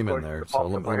heard your name in there, so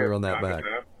let me run that back.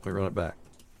 Let me run it back.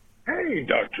 Hey,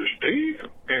 Dr. Steve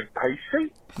and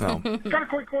Pacey. No. Got a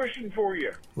quick question for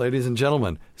you. Ladies and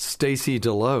gentlemen, Stacy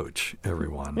DeLoach,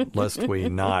 everyone, lest we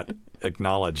not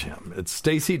acknowledge him. It's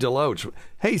Stacy DeLoach.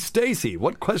 Hey, Stacy,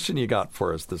 what question you got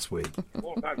for us this week?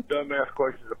 Well, not dumbass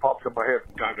questions that pops in my head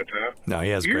from time to time. No, he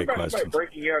has great questions. About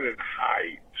breaking out in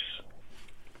hives,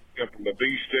 from a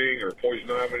bee sting or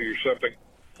poison ivy or something.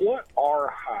 What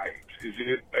are hives? Is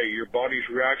it your body's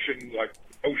reaction like,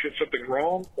 oh shit, something's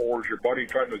wrong, or is your body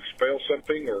trying to expel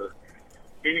something, or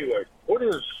anyway,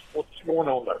 what's going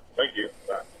on there? Thank you.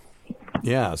 Bye.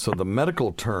 Yeah, so the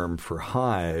medical term for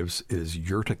hives is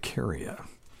urticaria.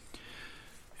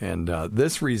 And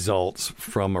this results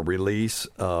from a release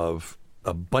of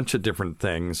a bunch of different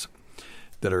things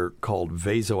that are called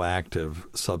vasoactive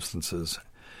substances.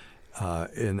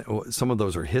 And some of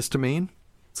those are histamine.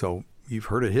 So you've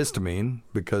heard of histamine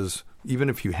because even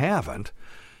if you haven't,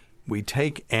 we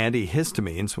take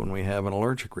antihistamines when we have an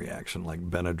allergic reaction like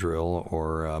Benadryl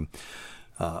or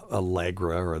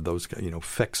Allegra or those,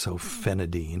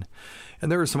 fexofenadine.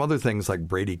 And there are some other things like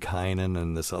bradykinin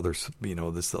and this other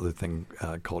thing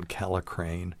called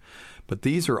kallikrein. But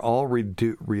these are all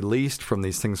released from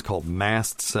these things called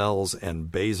mast cells and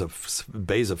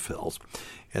basophils.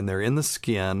 And they're in the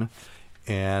skin,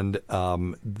 and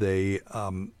they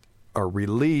are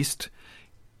released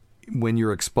when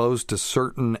you're exposed to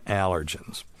certain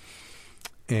allergens.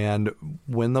 And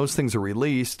when those things are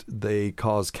released, they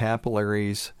cause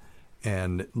capillaries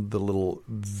and the little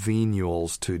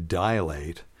venules to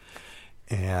dilate.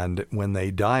 And when they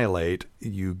dilate,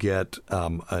 you get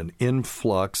an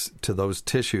influx to those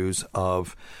tissues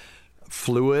of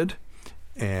fluid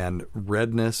and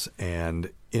redness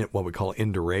and what we call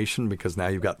induration, because now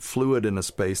you've got fluid in a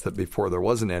space that before there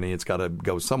wasn't any. It's got to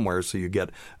go somewhere, so you get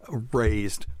a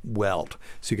raised welt.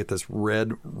 So you get this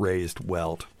red raised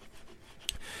welt.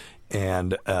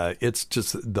 And it's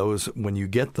just those, when you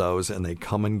get those and they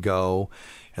come and go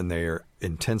and they're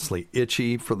intensely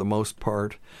itchy for the most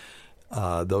part,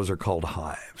 those are called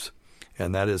hives.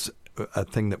 And that is a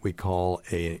thing that we call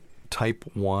a type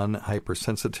 1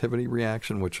 hypersensitivity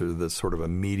reaction, which are the sort of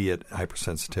immediate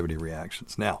hypersensitivity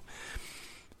reactions. Now,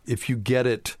 if you get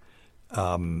it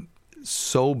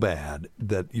so bad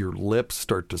that your lips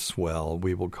start to swell,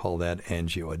 we will call that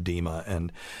angioedema.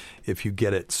 And if you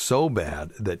get it so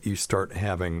bad that you start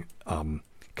having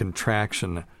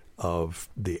contraction of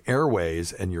the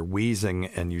airways and you're wheezing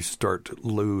and you start to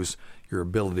lose your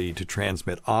ability to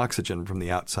transmit oxygen from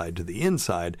the outside to the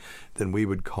inside, then we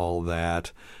would call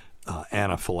that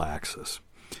anaphylaxis.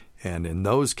 And in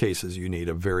those cases, you need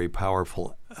a very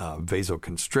powerful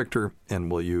vasoconstrictor,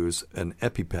 and we'll use an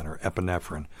EpiPen or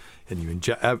epinephrine. And you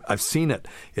inject. I've seen it.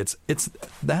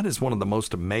 That is one of the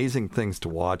most amazing things to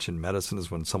watch in medicine is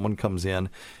when someone comes in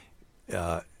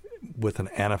with an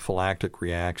anaphylactic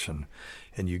reaction,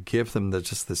 and you give them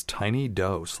just this tiny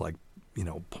dose, like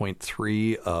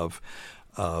 0.3 of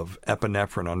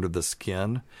epinephrine under the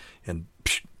skin, and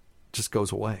just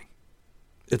goes away.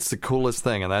 It's the coolest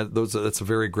thing, and that's a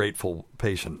very grateful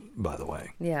patient, by the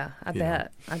way. Yeah, I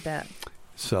bet.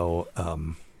 So,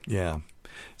 yeah.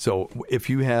 So if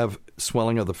you have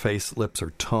swelling of the face, lips,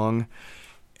 or tongue,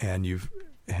 and you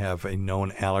have a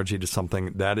known allergy to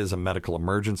something, that is a medical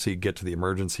emergency. Get to the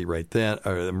emergency right then,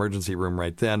 or the emergency room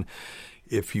right then.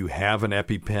 If you have an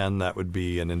EpiPen, that would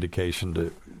be an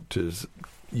indication to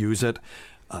use it.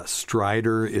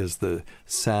 Stridor is the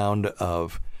sound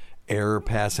of air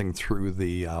passing through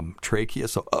the trachea,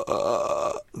 so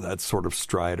that's sort of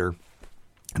stridor.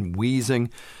 And wheezing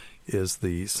is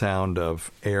the sound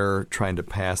of air trying to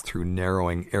pass through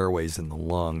narrowing airways in the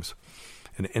lungs.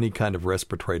 And any kind of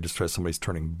respiratory distress, somebody's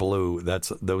turning blue,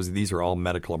 these are all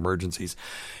medical emergencies.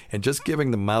 And just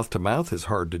giving them mouth-to-mouth is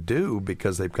hard to do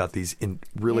because they've got these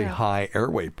really high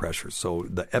airway pressures. So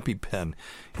the EpiPen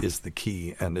is the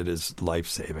key, and it is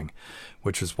life-saving,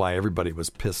 which is why everybody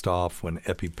was pissed off when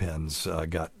EpiPens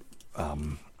got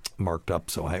marked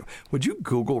up so high. Would you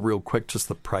Google real quick just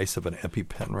the price of an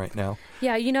EpiPen right now?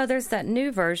 Yeah, there's that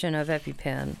new version of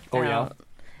EpiPen. Oh, yeah?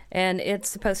 And it's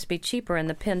supposed to be cheaper, and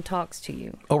the pen talks to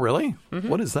you. Oh, really? Mm-hmm.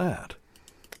 What is that?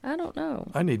 I don't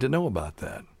know. I need to know about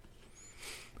that.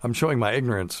 I'm showing my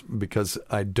ignorance because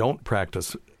I don't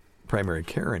practice primary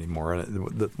care anymore.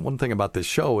 And the one thing about this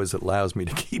show is it allows me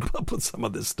to keep up with some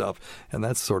of this stuff, and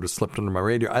that's sort of slipped under my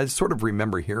radar. I sort of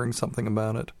remember hearing something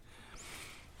about it.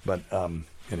 But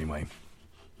anyway.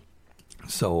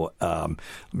 So let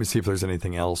me see if there's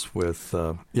anything else with.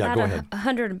 Go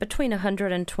ahead. Between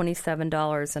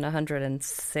 $127 and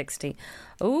 $160.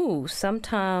 Ooh,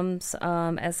 sometimes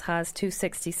as high as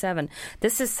 $267.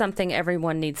 This is something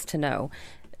everyone needs to know.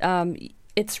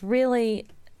 It's really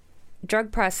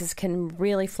drug prices can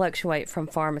really fluctuate from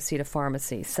pharmacy to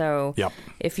pharmacy. So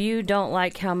if you don't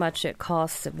like how much it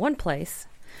costs at one place,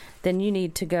 then you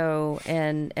need to go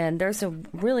and there's a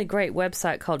really great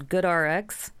website called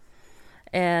GoodRx.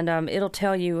 And it'll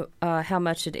tell you how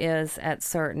much it is at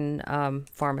certain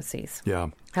pharmacies.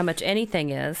 Yeah. How much anything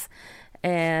is.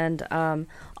 And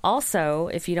also,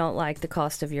 if you don't like the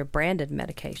cost of your branded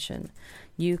medication,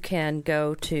 you can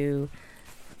go to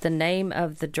the name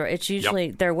of the drug. It's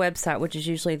usually their website, which is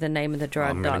usually the name of the drug.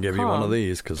 I'm going to give you one of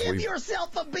these because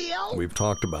yourself a bill. We've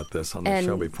talked about this on the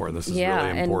show before, and this is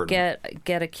really important. And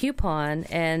get a coupon,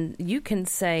 and you can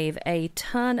save a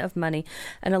ton of money.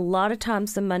 And a lot of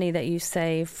times the money that you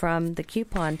save from the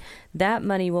coupon, that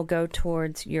money will go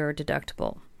towards your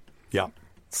deductible. Yeah.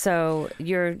 So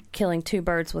you're killing two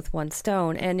birds with one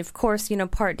stone. And, of course,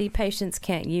 Part D patients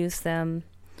can't use them.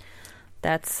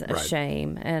 That's a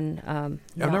shame. And I've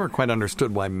never quite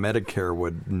understood why Medicare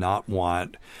would not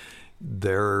want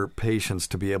their patients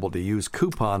to be able to use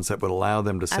coupons that would allow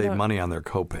them to save money on their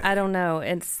copay. I don't know.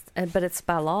 But it's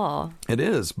by law. It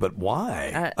is, but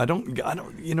why? I don't.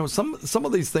 Some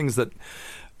of these things that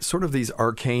sort of these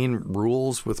arcane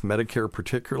rules with Medicare,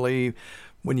 particularly.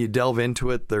 When you delve into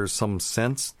it, there's some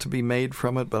sense to be made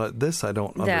from it, but this I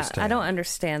don't understand. I don't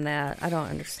understand that. I don't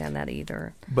understand that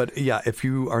either. But yeah, if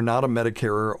you are not a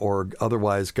Medicare or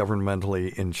otherwise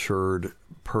governmentally insured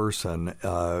person,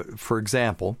 for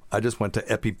example, I just went to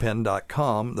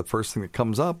EpiPen.com. The first thing that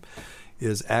comes up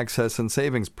is access and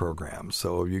savings programs.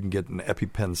 So you can get an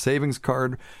EpiPen savings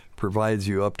card, provides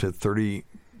you up to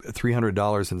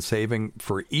 $300 in saving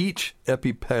for each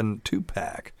EpiPen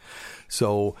 2-pack.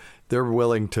 So they're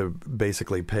willing to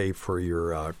basically pay for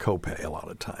your copay a lot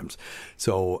of times.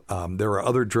 So there are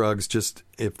other drugs, just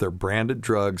if they're branded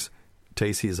drugs,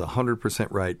 Tacey is 100%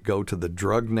 right. Go to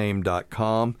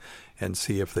thedrugname.com and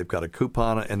see if they've got a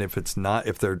coupon. And if it's not,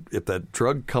 if that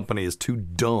drug company is too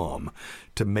dumb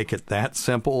to make it that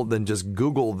simple, then just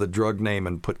Google the drug name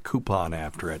and put coupon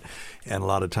after it. And a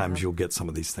lot of times you'll get some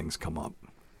of these things come up.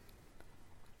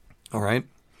 All right?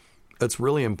 It's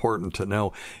really important to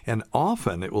know. And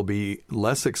often it will be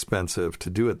less expensive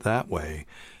to do it that way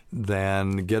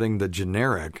than getting the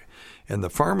generic. And the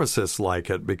pharmacists like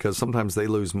it because sometimes they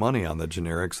lose money on the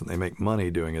generics and they make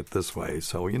money doing it this way.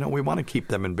 So, we want to keep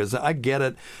them in business. I get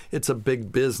it. It's a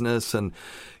big business and,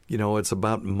 it's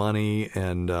about money.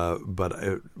 And but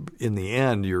in the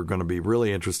end, you're going to be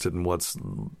really interested in what's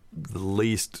the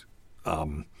least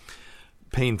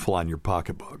painful on your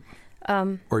pocketbook.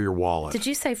 Or your wallet. Did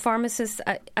you say pharmacists?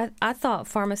 I thought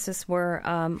pharmacists were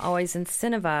always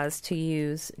incentivized to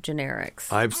use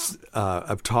generics.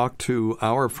 I've talked to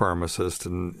our pharmacist,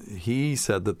 and he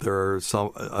said that there are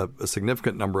a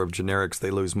significant number of generics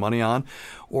they lose money on,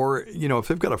 or if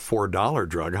they've got a $4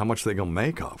 drug, how much are they going to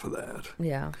make off of that?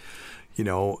 Yeah.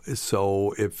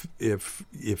 So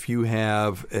if you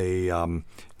have a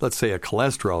let's say a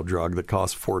cholesterol drug that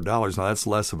costs $4, now that's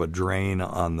less of a drain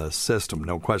on the system,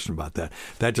 no question about that.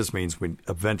 That just means we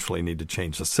eventually need to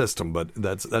change the system, but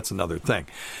that's another thing.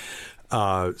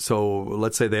 So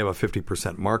let's say they have a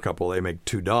 50% markup, well, they make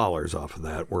 $2 off of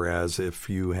that, whereas if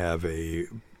you have a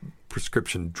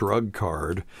prescription drug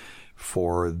card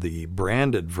for the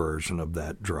branded version of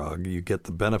that drug, you get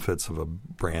the benefits of a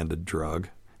branded drug.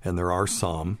 And there are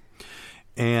some,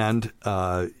 and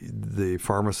the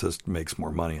pharmacist makes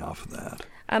more money off of that.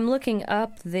 I'm looking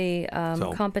up the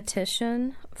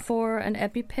competition for an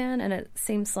EpiPen, and it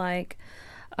seems like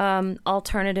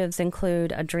alternatives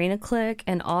include Adrenaclick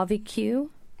and AuviQ.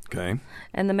 Okay.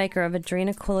 And the maker of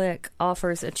Adrenaclick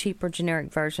offers a cheaper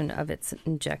generic version of its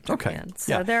injector pen.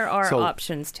 So there are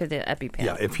options to the EpiPen.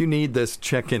 Yeah, if you need this,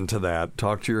 check into that.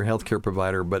 Talk to your healthcare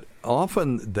provider. But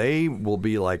often they will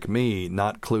be like me,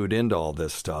 not clued into all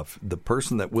this stuff. The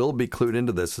person that will be clued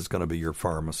into this is going to be your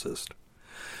pharmacist.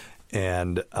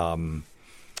 And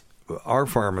our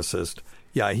pharmacist,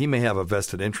 he may have a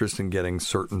vested interest in getting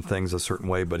certain things a certain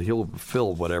way, but he'll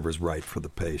fill whatever's right for the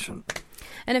patient.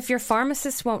 And if your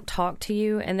pharmacist won't talk to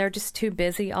you and they're just too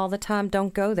busy all the time,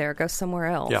 don't go there. Go somewhere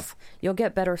else. Yep. You'll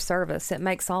get better service. It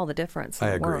makes all the difference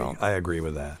in the world. I agree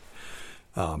with that.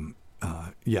 I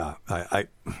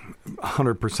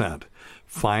 100%.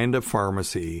 Find a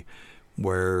pharmacy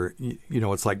where,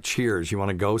 it's like Cheers. You want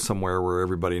to go somewhere where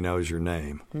everybody knows your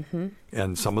name. Mm-hmm.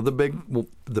 And some of the big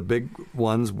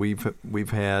ones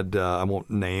we've had, I won't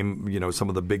name, some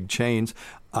of the big chains.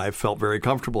 I felt very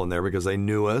comfortable in there because they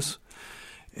knew us.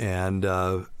 And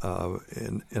I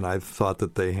thought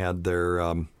that they had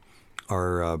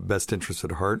our best interests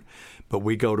at heart. But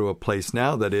we go to a place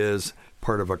now that is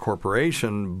part of a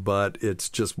corporation, but it's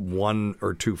just one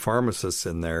or two pharmacists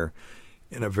in there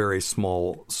in a very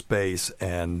small space.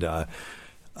 And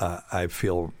I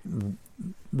feel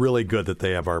really good that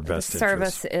they have our best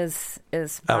interests. Service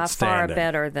is by far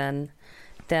better than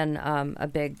a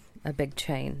big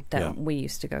chain that we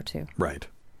used to go to. Right.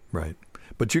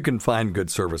 But you can find good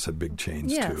service at big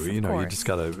chains too. You just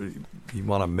you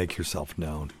want to make yourself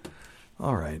known.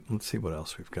 All right, let's see what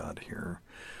else we've got here.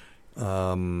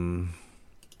 Okay,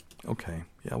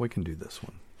 we can do this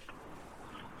one.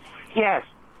 Yes.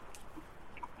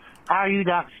 How are you,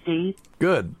 Dr. Steve?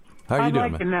 Good. How are you doing,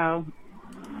 I'd like to know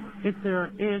if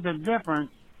there is a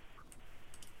difference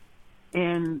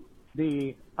in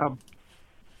the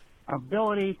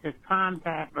ability to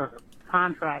contact or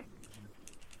contract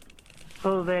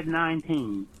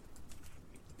COVID-19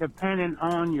 depending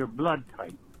on your blood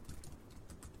type.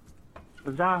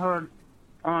 Because I heard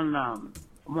on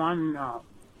one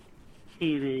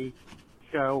TV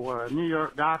show where a New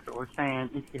York doctor was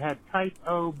saying if you had type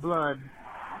O blood,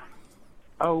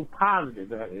 O positive,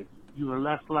 that is, you were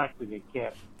less likely to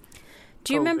get.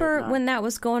 Do you remember when that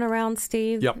was going around,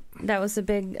 Steve? Yep. That was a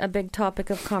big topic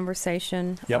of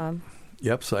conversation. Yep.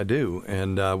 Yep, I do.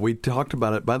 And we talked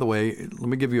about it. By the way, let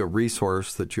me give you a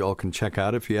resource that you all can check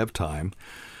out if you have time.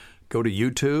 Go to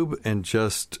YouTube and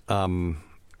just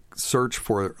search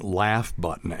for Laugh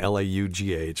Button,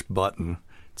 Laugh button.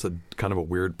 It's a kind of a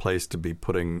weird place to be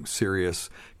putting serious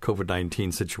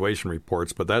COVID-19 situation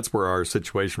reports, but that's where our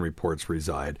situation reports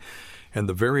reside. And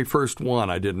the very first one,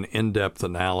 I did an in-depth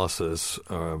analysis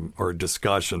or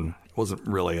discussion. It wasn't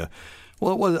really a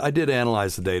well, it was. I did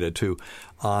analyze the data too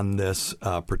on this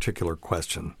particular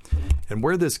question, and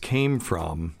where this came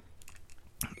from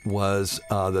was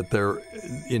that there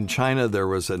in China there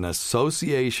was an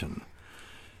association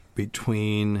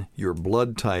between your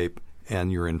blood type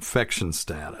and your infection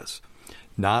status,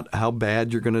 not how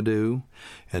bad you're going to do,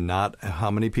 and not how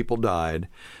many people died.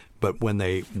 But when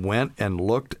they went and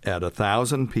looked at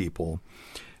 1,000 people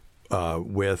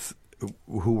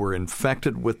who were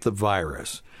infected with the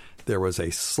virus, there was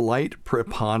a slight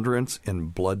preponderance in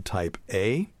blood type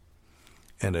A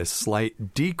and a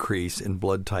slight decrease in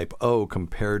blood type O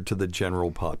compared to the general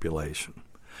population.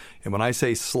 And when I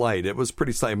say slight, it was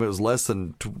pretty slight. It was less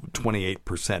than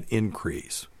 28%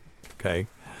 increase. Okay.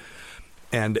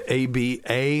 And B,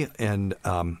 A, and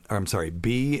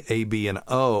B, AB, and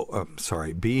O.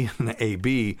 B and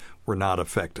AB were not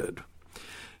affected.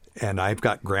 And I've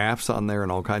got graphs on there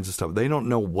and all kinds of stuff. They don't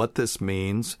know what this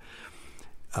means.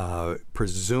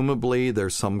 Presumably,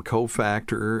 there's some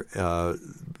cofactor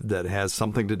that has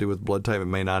something to do with blood type. It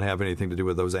may not have anything to do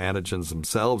with those antigens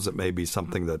themselves. It may be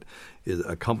something that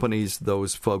accompanies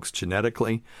those folks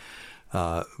genetically.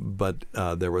 But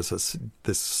there was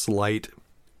this slight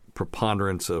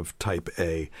preponderance of type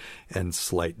A and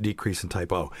slight decrease in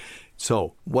type O.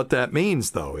 So what that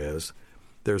means, though, is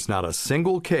there's not a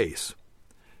single case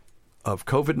of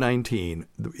COVID-19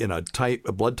 in a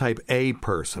blood type A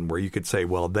person where you could say,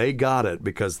 well, they got it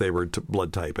because they were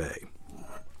blood type A.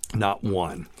 Not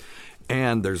one.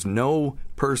 And there's no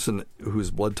person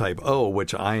who's blood type O,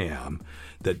 which I am,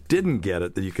 that didn't get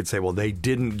it that you could say, well, they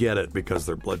didn't get it because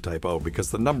they're blood type O,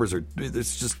 because the numbers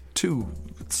it's just too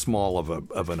small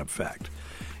of an effect.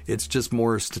 It's just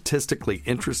more statistically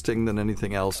interesting than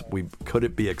anything else. Could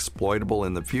it be exploitable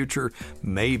in the future?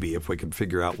 Maybe, if we could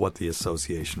figure out what the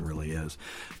association really is.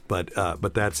 But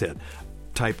that's it.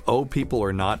 Type O people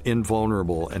are not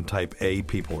invulnerable, and type A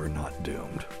people are not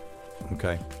doomed.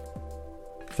 Okay?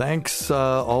 Thanks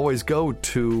always go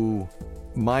to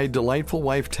my delightful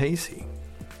wife, Tacey.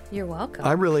 You're welcome.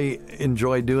 I really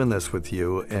enjoy doing this with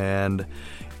you, and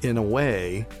in a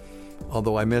way,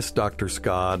 although I miss Dr.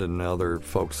 Scott and other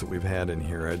folks that we've had in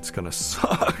here, it's going to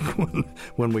suck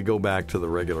when we go back to the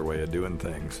regular way of doing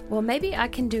things. Well, maybe I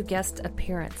can do guest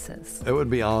appearances. It would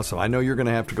be awesome. I know you're going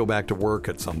to have to go back to work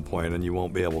at some point, and you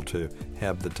won't be able to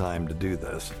have the time to do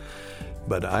this.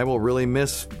 But I will really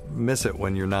miss it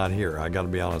when you're not here. I got to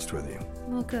be honest with you.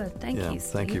 Well, good. Thank you, Steve.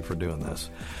 Thank you for doing this.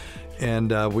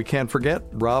 And we can't forget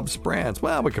Rob Sprance.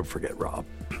 Well, we can forget Rob.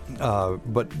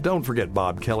 But don't forget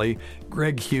Bob Kelly,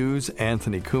 Greg Hughes,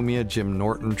 Anthony Cumia, Jim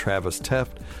Norton, Travis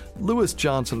Teft, Louis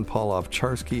Johnson, Paul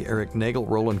Ovcharsky, Eric Nagel,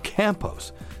 Roland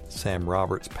Campos, Sam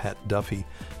Roberts, Pat Duffy,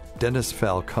 Dennis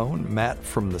Falcone, Matt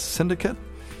from the Syndicate,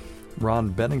 Ron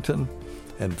Bennington,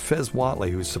 and Fez Watley,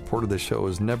 whose support of this show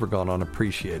has never gone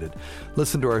unappreciated.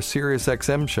 Listen to our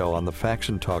SiriusXM show on the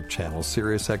Faction Talk channel,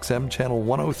 SiriusXM channel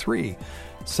 103,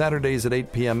 Saturdays at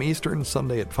 8 p.m. Eastern,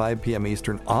 Sunday at 5 p.m.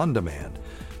 Eastern on demand,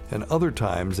 and other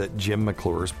times at Jim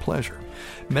McClure's pleasure.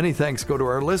 Many thanks go to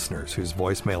our listeners whose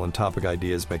voicemail and topic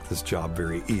ideas make this job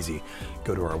very easy.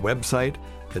 Go to our website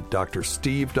at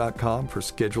drsteve.com for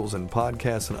schedules and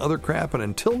podcasts and other crap, and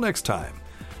until next time,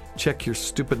 check your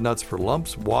stupid nuts for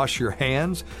lumps, wash your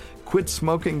hands, quit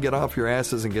smoking, get off your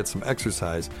asses, and get some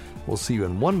exercise. We'll see you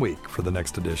in 1 week for the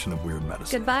next edition of Weird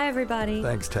Medicine. Goodbye, everybody.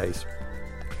 Thanks, Tace.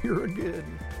 You're a good.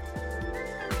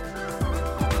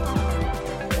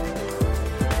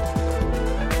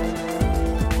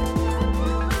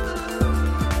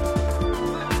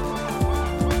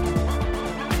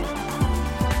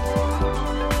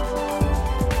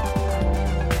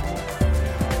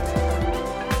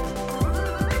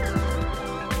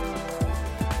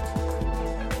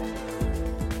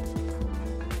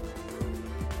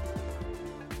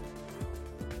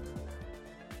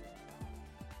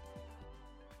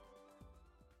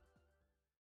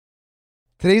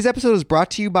 Today's episode is brought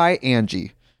to you by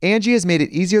Angie. Angie has made it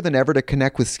easier than ever to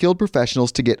connect with skilled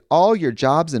professionals to get all your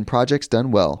jobs and projects done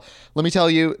well. Let me tell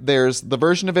you, there's the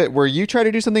version of it where you try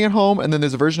to do something at home, and then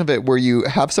there's a version of it where you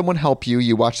have someone help you,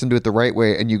 you watch them do it the right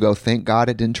way, and you go, thank God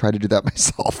I didn't try to do that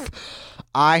myself.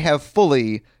 I have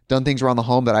fully done things around the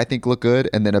home that I think look good,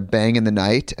 and then a bang in the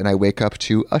night, and I wake up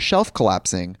to a shelf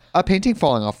collapsing, a painting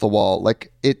falling off the wall.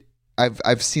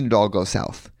 I've seen it all go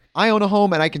south. I own a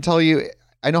home, and I can tell you,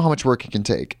 I know how much work it can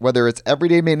take. Whether it's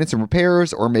everyday maintenance and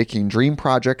repairs or making dream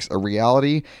projects a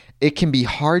reality, it can be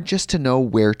hard just to know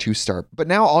where to start. But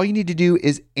now all you need to do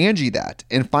is Angie that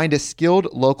and find a skilled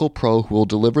local pro who will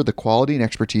deliver the quality and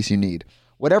expertise you need.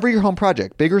 Whatever your home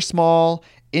project, big or small,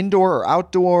 indoor or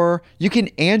outdoor, you can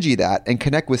Angie that and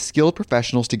connect with skilled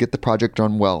professionals to get the project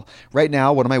done well. Right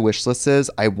now, one of my wish lists is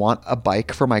I want a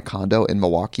bike for my condo in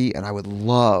Milwaukee, and I would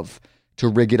love to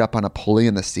rig it up on a pulley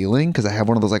in the ceiling because I have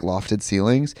one of those lofted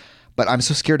ceilings, but I'm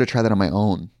so scared to try that on my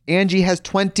own. Angie has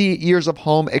 20 years of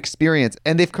home experience,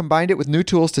 and they've combined it with new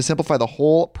tools to simplify the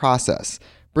whole process.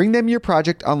 Bring them your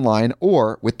project online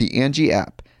or with the Angie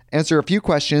app. Answer a few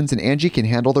questions and Angie can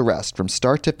handle the rest from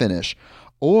start to finish,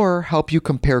 or help you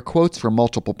compare quotes from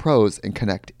multiple pros and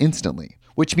connect instantly,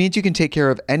 which means you can take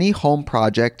care of any home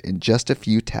project in just a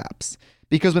few taps.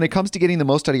 Because when it comes to getting the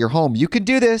most out of your home, you can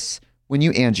do this when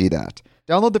you Angie that.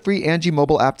 Download the free Angie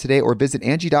mobile app today or visit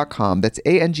Angie.com. That's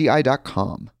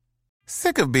ANGI.com.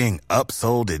 Sick of being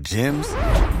upsold at gyms?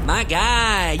 My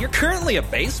guy, you're currently a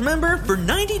base member. For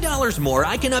 $90 more,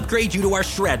 I can upgrade you to our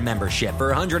Shred membership.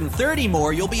 For $130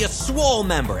 more, you'll be a Swole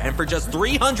member. And for just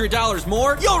 $300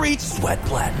 more, you'll reach Sweat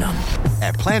Platinum.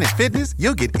 At Planet Fitness,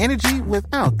 you'll get energy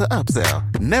without the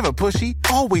upsell. Never pushy,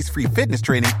 always free fitness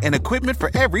training and equipment for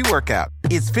every workout.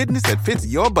 It's fitness that fits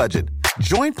your budget.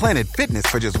 Join Planet Fitness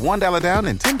for just $1 down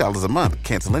and $10 a month.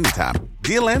 Cancel anytime.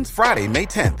 Deal ends Friday, May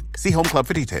 10th. See Home Club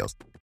for details.